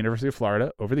at the University of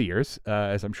Florida over the years,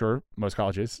 as I'm sure most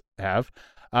colleges have,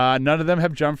 none of them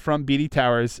have jumped from BD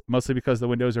Towers, mostly because the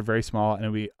windows are very small and it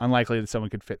would be unlikely that someone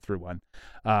could fit through one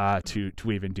to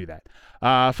even do that.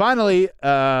 Finally,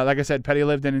 like I said, Petty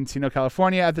lived in Encino,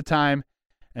 California at the time,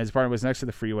 and his apartment was next to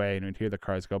the freeway, and we'd hear the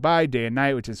cars go by day and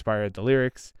night, which inspired the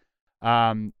lyrics.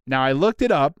 Now, I looked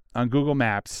it up on Google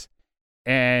Maps,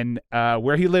 and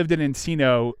where he lived in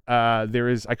Encino,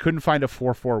 I couldn't find a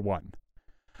 441.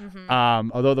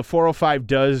 Although the 405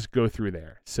 does go through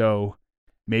there. So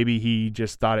maybe he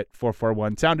just thought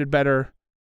 441 sounded better,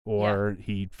 or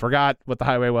he forgot what the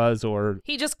highway was, or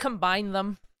He just combined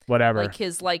them. whatever.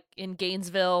 Like in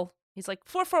Gainesville. He's like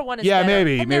 441 is Yeah, better.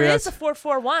 maybe. And Maybe there is that's- a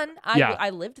 441. Yeah. I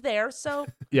lived there, so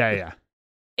Yeah.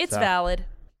 it's So- valid.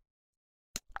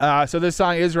 So this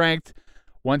song is ranked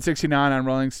 169 on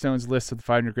Rolling Stone's list of the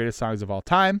 500 greatest songs of all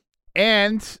time.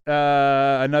 And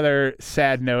another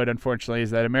sad note, unfortunately,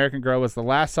 is that American Girl was the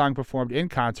last song performed in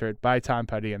concert by Tom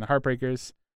Petty and the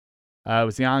Heartbreakers. It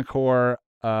was the encore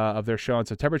of their show on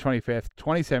September 25th,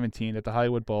 2017 at the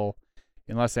Hollywood Bowl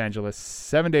in Los Angeles.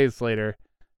 7 days later,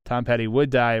 Tom Petty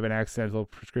would die of an accidental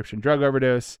prescription drug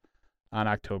overdose on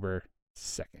October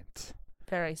 2nd.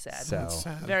 Very sad. So,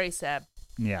 Very sad.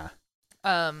 yeah.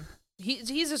 He's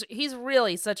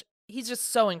just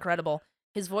so incredible.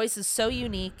 His voice is so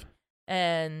unique,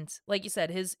 and like you said,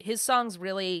 his songs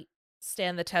really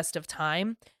stand the test of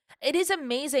time. It is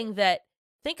amazing that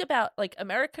think about like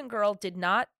American Girl did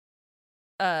not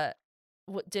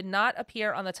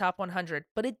appear on the top 100,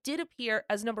 but it did appear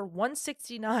as number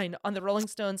 169 on the Rolling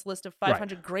Stones list of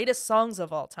 500 greatest songs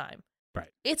of all time. Right.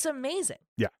 It's amazing.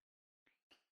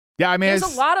 Yeah, I mean, There's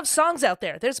a lot of songs out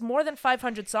there. There's more than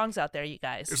 500 songs out there, you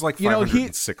guys. There's like You know,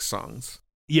 506 songs.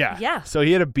 Yeah. Yeah. So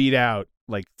he had to beat out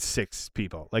like 6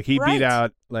 people. Like he Right. beat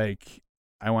out like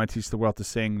I Want to Teach the World to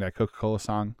Sing, that Coca-Cola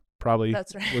song probably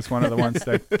That's right. was one of the ones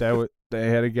that they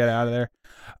had to get out of there.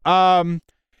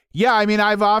 Yeah, I mean,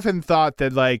 I've often thought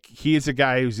that like he's a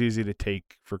guy who's easy to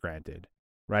take for granted,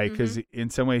 right? Because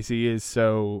in some ways he is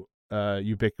so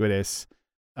ubiquitous,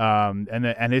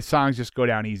 and his songs just go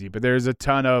down easy. But there's a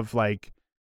ton of like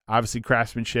obviously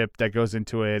craftsmanship that goes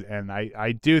into it, and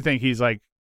I do think he's like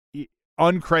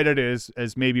uncredited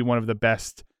as maybe one of the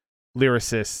best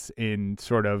lyricists in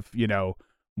sort of, you know,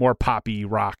 more poppy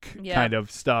rock kind of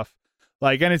stuff.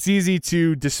 Like, and it's easy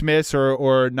to dismiss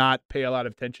or not pay a lot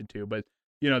of attention to, but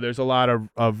you know, there's a lot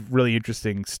of really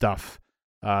interesting stuff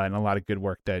and a lot of good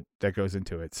work that goes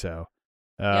into it. So,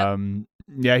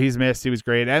 yeah, he's missed. He was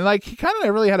great. And like, he kind of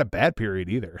never really had a bad period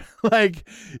either. Like,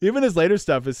 even his later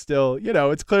stuff is still, you know,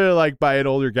 it's clearly like by an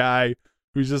older guy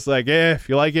who's just like, if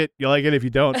you like it, you like it. If you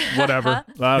don't, whatever.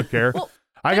 I don't care. Well,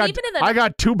 I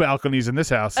got 2 balconies in this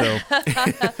house. So,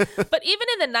 but even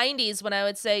in the 90s, when I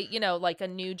would say, you know, like a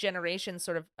new generation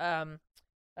sort of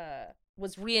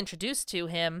was reintroduced to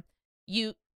him,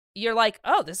 you're like,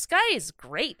 oh, this guy is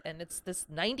great, and it's this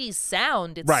 90s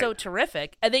sound. It's so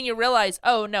terrific. And then you realize,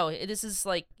 oh, no, this is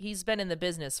like he's been in the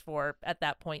business for, at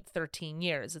that point, 13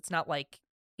 years. It's not like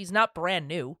he's not brand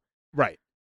new. Right.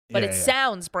 But it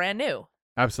sounds brand new.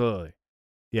 Absolutely.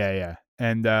 Yeah.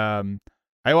 And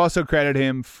I also credit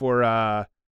him for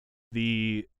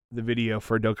the video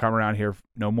for Don't Come Around Here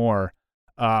No More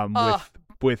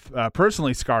with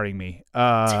personally scarring me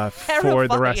for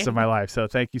the rest of my life. So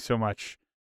thank you so much.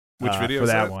 Which video for is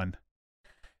that that? one?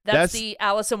 That's the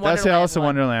Alice in Wonderland. That's the Alice in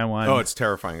one. Wonderland one. Oh, it's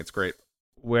terrifying. It's great.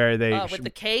 Where they with the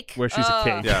cake, where she's a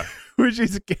cake. Yeah. Where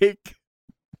she's a cake.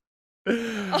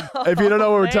 If you don't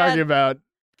know what we're talking about,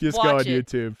 just go on Watch it.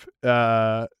 YouTube.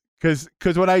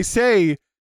 Because when I say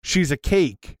she's a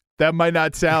cake, that might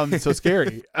not sound so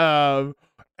scary.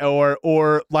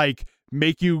 Or like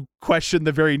make you question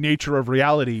the very nature of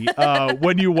reality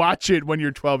when you watch it when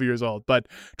you're 12 years old. But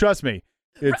trust me,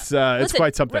 it's Listen,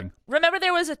 quite something. Remember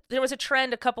there was a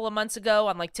trend a couple of months ago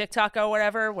on like TikTok or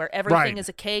whatever where everything is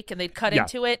a cake and they'd cut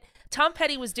into it. Tom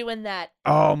Petty was doing that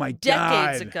Oh my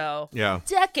decades god! ago. Yeah.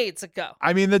 Decades ago.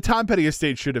 I mean, the Tom Petty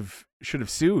estate should have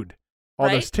sued all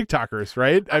Right? those TikTokers,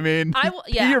 right? I mean, he I will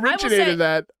originated say-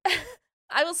 that.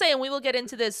 I will say, and we will get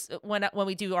into this when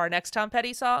we do our next Tom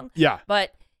Petty song. Yeah.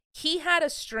 But he had a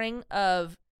string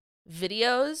of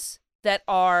videos that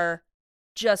are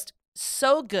just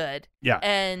so good. Yeah.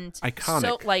 And Iconic.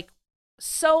 so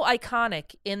so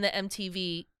iconic in the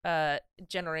MTV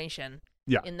generation.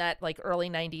 Yeah. In that like early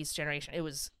 90s generation.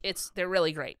 They're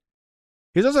really great.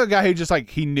 He's also a guy who just like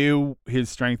he knew his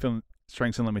strengths and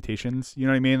limitations. You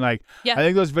know what I mean? Like, Yeah. I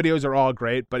think those videos are all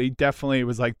great, but he definitely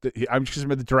was like, I'm just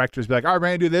with the directors be like, all right, we're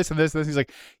gonna do this and this and this. He's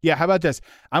like, yeah, how about this?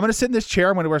 I'm gonna sit in this chair.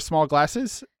 I'm gonna wear small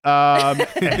glasses.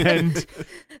 And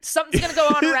Something's gonna go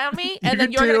on around me, and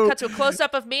then you're gonna cut to a close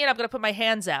up of me, and I'm gonna put my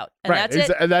hands out, and that's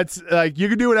it. And that's like you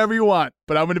can do whatever you want,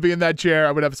 but I'm gonna be in that chair.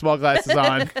 I'm gonna have small glasses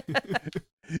on.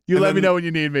 You And let me then- know when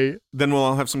you need me. Then we'll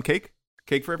all have some cake.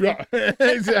 Cake for everyone. Yeah,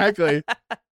 exactly.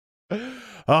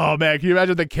 Oh man, can you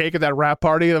imagine the cake at that rap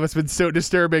party? That must have been so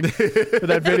disturbing for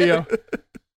that video.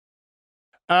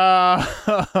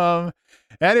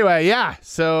 Anyway, yeah.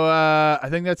 So I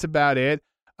think that's about it.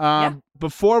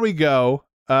 Before we go,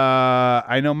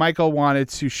 I know Michael wanted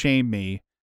to shame me.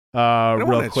 I don't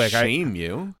Real want to quick. shame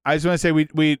you. I just want to say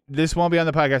we this won't be on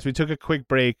the podcast. We took a quick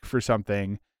break for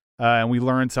something, and we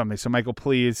learned something. So Michael,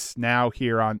 please, now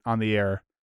here on the air,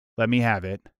 let me have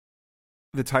it.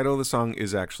 The title of the song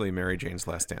is actually Mary Jane's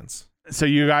Last Dance. So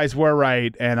you guys were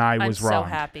right, and I was wrong. I'm so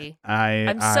happy.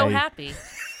 I'm so happy.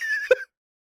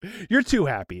 You're too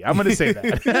happy. I'm going to say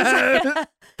that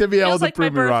to be able Feels to like my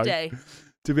prove me wrong. birthday.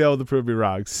 To be able to prove me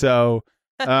wrong. So,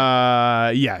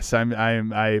 yes,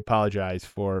 I apologize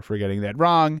for getting that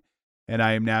wrong, and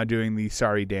I am now doing the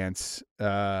sorry dance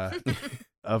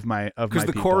of my Because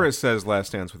the people. chorus says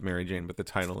Last Dance with Mary Jane, but the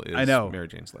title is I know. Mary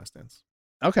Jane's Last Dance.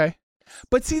 Okay,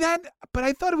 but see that. But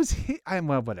I thought it was.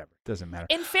 Well, whatever. Doesn't matter.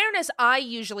 In fairness, I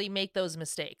usually make those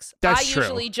mistakes. That's I true.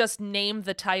 usually just name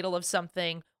the title of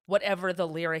something, whatever the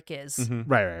lyric is. Mhm.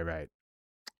 Right.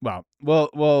 Well,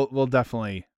 we'll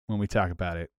definitely when we talk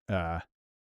about it.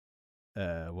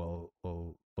 We'll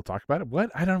talk about it. What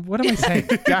am I saying,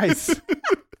 guys?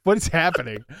 What is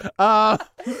happening?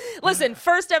 Listen,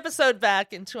 first episode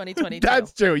back in 2022.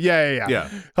 That's true. Yeah. Yeah.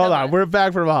 Hold Come on, on. we're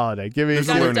back from holiday. Give me There's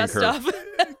a Gotta learning dust curve. off.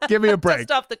 give me a break.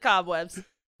 Dust off the cobwebs.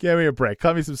 Give me a break.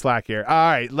 Cut me some slack here. All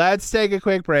right, let's take a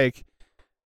quick break.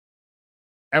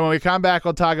 And when we come back,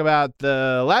 we'll talk about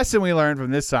the lesson we learned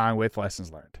from this song with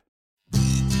Lessons Learned.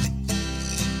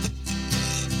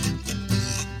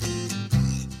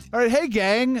 All right, hey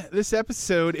gang, this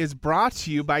episode is brought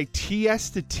to you by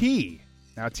Tiesta Tea.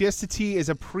 Now, Tiesta Tea is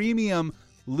a premium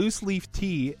loose leaf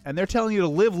tea, and they're telling you to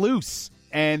live loose.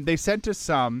 And they sent us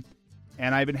some,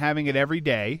 and I've been having it every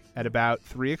day at about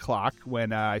 3 o'clock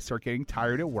when I start getting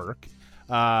tired at work,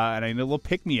 and I need a little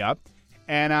pick-me-up.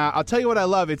 And I'll tell you what I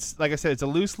love. It's, like I said, it's a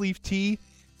loose leaf tea,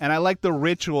 and I like the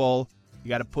ritual. You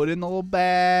got to put it in the little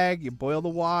bag. You boil the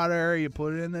water. You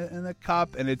put it in the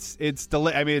cup, and it's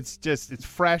I mean, it's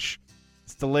fresh.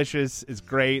 It's delicious. It's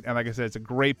great, and like I said, it's a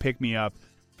great pick me up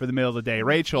for the middle of the day.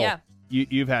 Rachel, Yeah.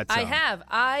 you've had some. I have.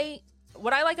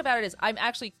 What I like about it is I'm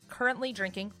actually currently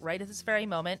drinking right at this very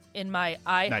moment in my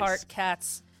I Nice. Heart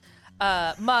Cats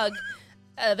mug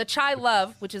the Chai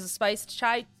Love, which is a spiced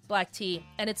chai black tea,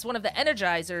 and it's one of the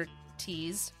Energizer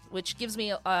teas, which gives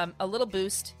me a little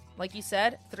boost. Like you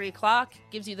said, 3 o'clock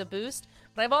gives you the boost.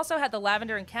 But I've also had the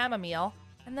lavender and chamomile,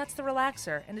 and that's the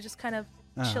relaxer, and it just kind of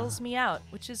chills me out,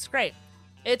 which is great.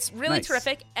 It's really Nice.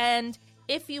 terrific, and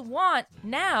if you want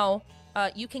now,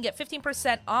 you can get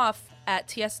 15% off at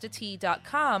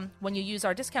tiestatea.com when you use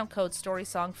our discount code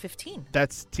StorySong15.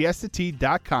 That's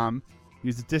tiestatea.com.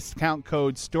 Use the discount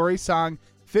code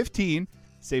StorySong15.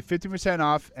 Save 15%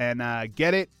 off and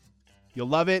get it. You'll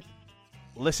love it.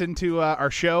 Listen to our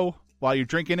show while you're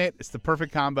drinking it. It's the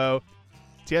perfect combo.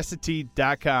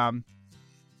 tiestatea.com.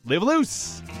 Live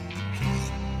loose.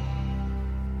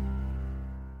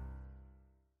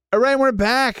 All right, we're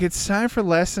back. It's time for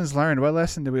lessons learned. What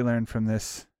lesson did we learn from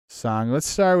this song? Let's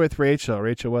start with Rachel.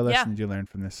 Rachel, what lesson did you learn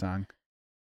from this song?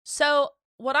 So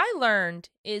what I learned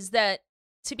is that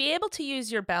to be able to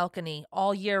use your balcony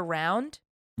all year round,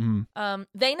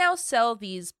 they now sell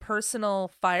these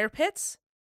personal fire pits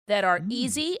that are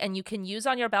easy and you can use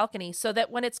on your balcony so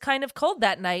that when it's kind of cold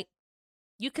that night,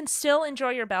 you can still enjoy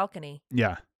your balcony.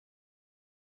 Yeah.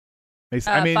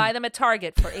 Buy them at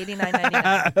Target for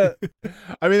 $89.99.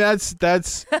 I mean,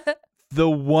 that's the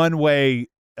one way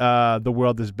the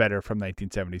world is better from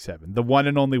 1977. The one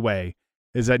and only way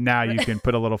is that now you can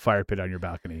put a little fire pit on your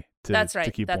balcony to, That's right,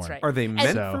 to keep that's warm. right. Are they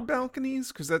meant So- for balconies?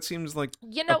 Because that seems like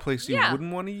You know, a place you yeah.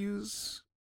 wouldn't want to use.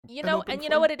 You an know, open and you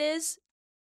know flame? what it is?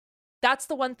 That's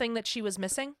the one thing that she was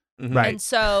missing. Mhm. Right. And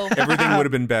so Everything would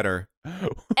have been better.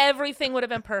 everything would have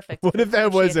been perfect. What if that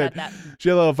if she had wasn't? had that. She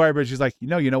had a little fire pit. She's like, you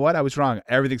know what? I was wrong.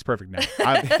 Everything's perfect now.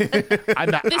 I'm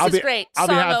not, This I'll is be, great. I'll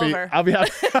be Song happy. over. I'll be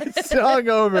happy. Song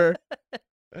over.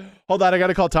 Hold on, I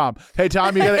gotta call Tom. Hey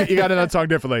Tom, you gotta know that song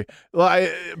differently. Well,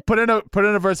 I put in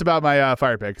a verse about my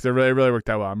fire pit because it really worked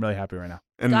out well. I'm really happy right now.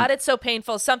 And, God, it's so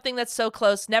painful. Something that's so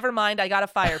close. Never mind, I got a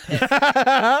fire pit.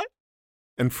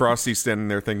 and Frosty's standing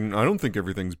there thinking, I don't think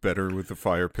everything's better with the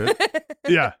fire pit.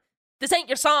 Yeah. This ain't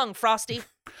your song, Frosty.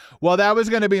 Well, that was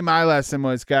going to be my lesson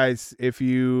was, guys, if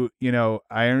you know,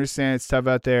 I understand it's tough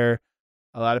out there.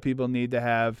 A lot of people need to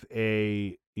have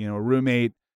a,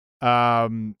 roommate.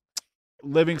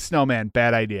 Living snowman,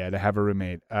 bad idea to have a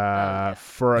roommate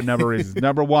for a number of reasons.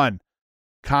 Number one,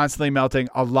 constantly melting,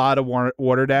 a lot of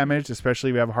water damage, especially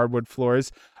if you have hardwood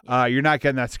floors. You're not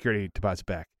getting that security deposit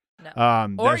back.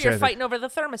 No. Or you're fighting over the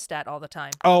thermostat all the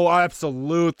time. Oh,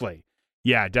 absolutely.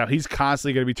 Yeah, he's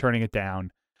constantly going to be turning it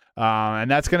down.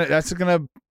 And that's gonna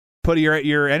put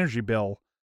your energy bill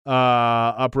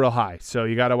up real high. So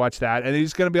you got to watch that. And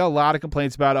there's going to be a lot of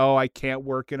complaints about, I can't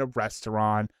work in a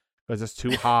restaurant because it's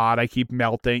too hot. I keep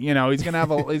melting. He's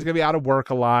gonna be out of work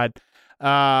a lot.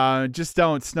 Just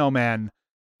don't, snowman.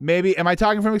 Maybe, am I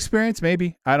talking from experience?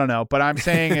 Maybe, I don't know. But I'm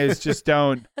saying is just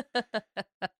don't.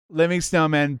 Living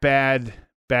snowmen, bad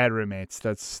roommates.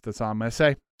 That's all I'm gonna say.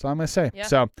 That's all I'm gonna say. Yeah.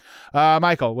 So,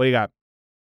 Michael, what do you got?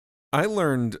 I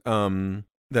learned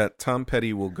that Tom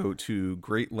Petty will go to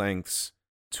great lengths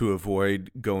to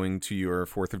avoid going to your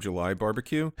 4th of July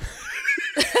barbecue.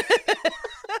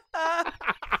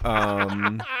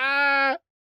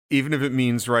 Even if it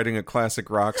means writing a classic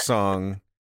rock song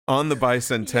on the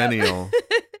bicentennial.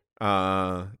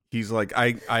 He's like,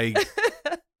 I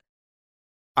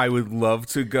would love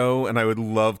to go and I would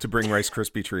love to bring Rice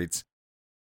Krispie treats,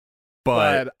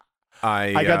 but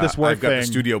I got this work I've got thing. the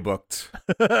studio booked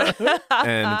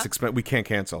and it's expensive. We can't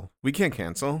cancel.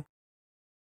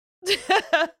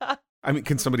 I mean,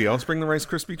 can somebody else bring the Rice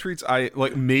Krispie treats?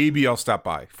 Maybe I'll stop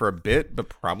by for a bit, but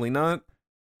probably not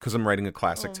because I'm writing a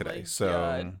classic today. So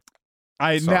God.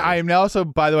 I am also,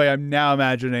 by the way, I'm now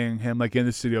imagining him like in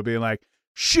the studio being like,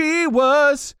 she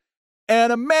was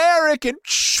an American.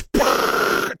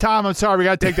 Tom, I'm sorry. We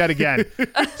got to take that again.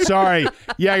 Sorry.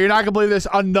 Yeah, you're not going to believe this.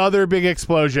 Another big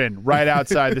explosion right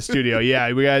outside the studio.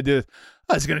 Yeah, we got to do.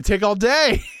 It's going to take all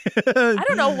day. I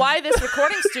don't know why this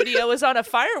recording studio is on a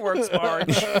fireworks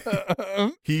barge.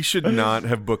 He should not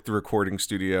have booked the recording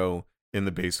studio in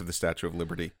the base of the Statue of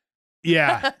Liberty.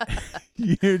 Yeah.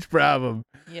 Huge problem.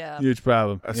 Yeah. Huge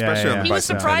problem. Especially on the He was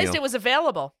surprised bicentennial. it was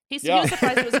available. He was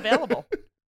surprised it was available.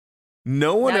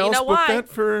 No one Now you else know booked why. that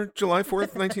for July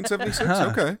 4th, 1976?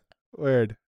 Okay.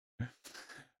 Weird.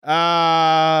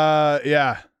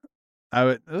 Yeah. I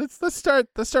would let's start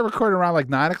recording around like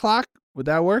 9:00. Would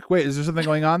that work? Wait, is there something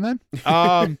going on then?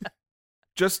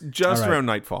 Just right. around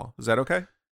nightfall. Is that okay?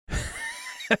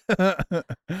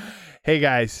 Hey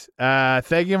guys,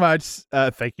 thank you much.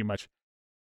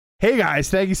 Hey guys,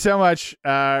 thank you so much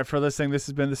for listening. This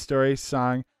has been the Story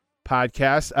Song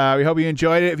Podcast. We hope you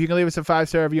enjoyed it. If you can leave us a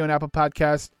 5-star review on Apple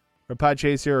Podcasts or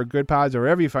Podchaser or Good Pods or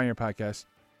wherever you find your podcast,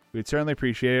 we'd certainly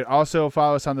appreciate it. Also,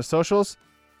 follow us on the socials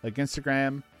like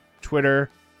Instagram, Twitter,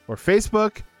 or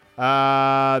Facebook.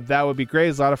 That would be great.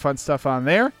 There's a lot of fun stuff on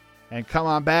there. And come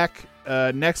on back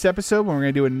next episode when we're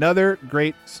going to do another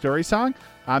great story song.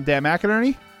 I'm Dan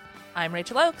McInerney. I'm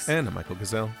Rachel Oakes. And I'm Michael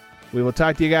Gazelle. We will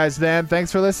talk to you guys then.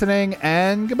 Thanks for listening,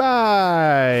 and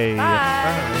goodbye.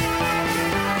 Bye.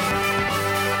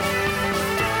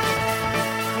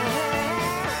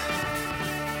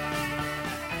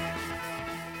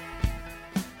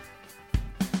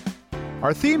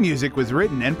 Our theme music was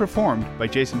written and performed by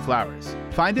Jason Flowers.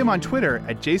 Find him on Twitter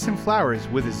at Jason Flowers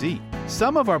with a Z.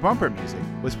 Some of our bumper music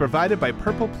was provided by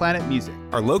Purple Planet Music.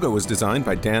 Our logo was designed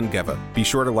by Dan Geva. Be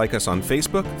sure to like us on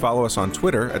Facebook, follow us on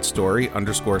Twitter at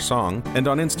story_song, and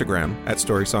on Instagram at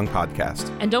Story Song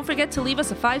Podcast. And don't forget to leave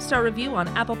us a 5-star review on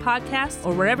Apple Podcasts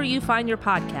or wherever you find your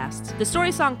podcasts. The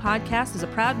Story Song Podcast is a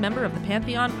proud member of the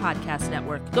Pantheon Podcast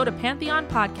Network. Go to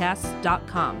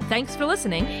pantheonpodcasts.com. Thanks for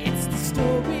listening. It's the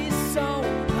Story Song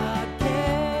Podcast.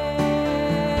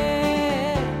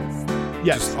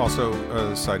 Yes. Just also,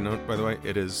 a side note, by the way,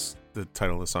 the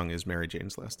title of the song is Mary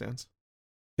Jane's Last Dance.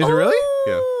 Is it really?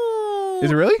 Yeah.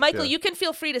 Is it really? Michael, Yeah. you can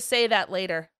feel free to say that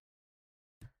later.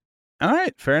 All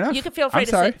right, fair enough. You can feel free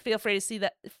to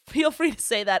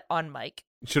say that on mic.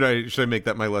 Should I make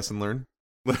that my lesson learned?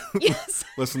 Yes.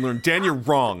 Lesson learned. Dan, you're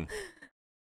wrong.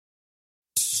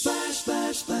 Splash,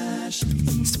 splash, splash.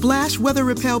 Splash Weather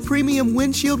Repel Premium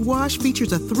Windshield Wash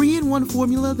features a 3-in-1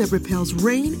 formula that repels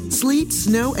rain, sleet,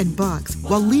 snow, and bugs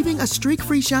while leaving a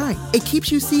streak-free shine. It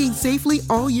keeps you seeing safely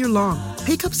all year long.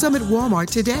 Pick up some at Walmart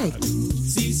today.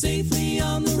 See safely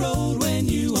on the road when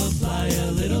you apply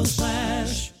a little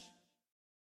splash.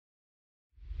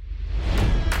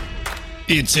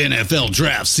 It's NFL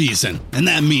draft season, and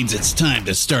that means it's time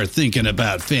to start thinking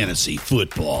about fantasy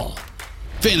football.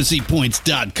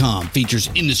 FantasyPoints.com features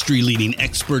industry-leading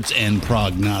experts and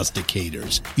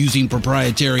prognosticators using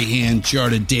proprietary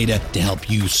hand-charted data to help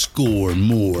you score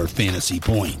more fantasy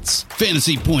points.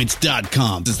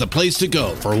 FantasyPoints.com is the place to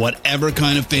go for whatever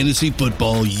kind of fantasy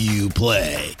football you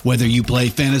play. Whether you play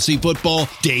fantasy football,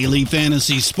 daily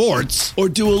fantasy sports, or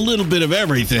do a little bit of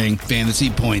everything,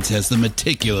 Fantasy Points has the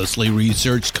meticulously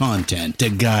researched content to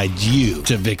guide you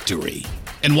to victory.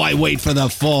 And why wait for the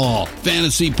fall?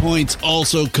 Fantasy Points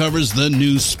also covers the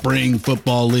new spring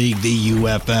football league, the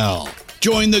UFL.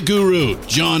 Join the guru,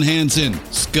 John Hansen,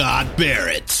 Scott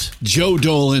Barrett, Joe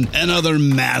Dolan, and other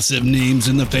massive names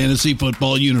in the fantasy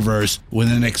football universe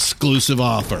with an exclusive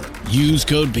offer. Use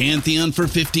code Pantheon for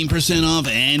 15% off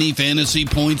any Fantasy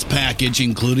Points package,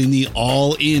 including the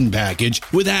all-in package,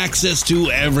 with access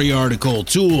to every article,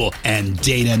 tool, and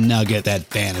data nugget that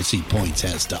Fantasy Points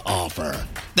has to offer.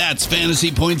 That's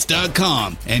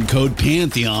FantasyPoints.com and code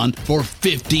Pantheon for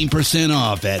 15%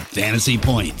 off at Fantasy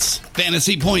Points.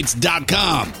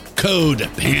 FantasyPoints.com, code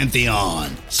Pantheon.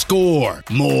 Score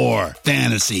more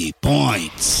fantasy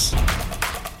points.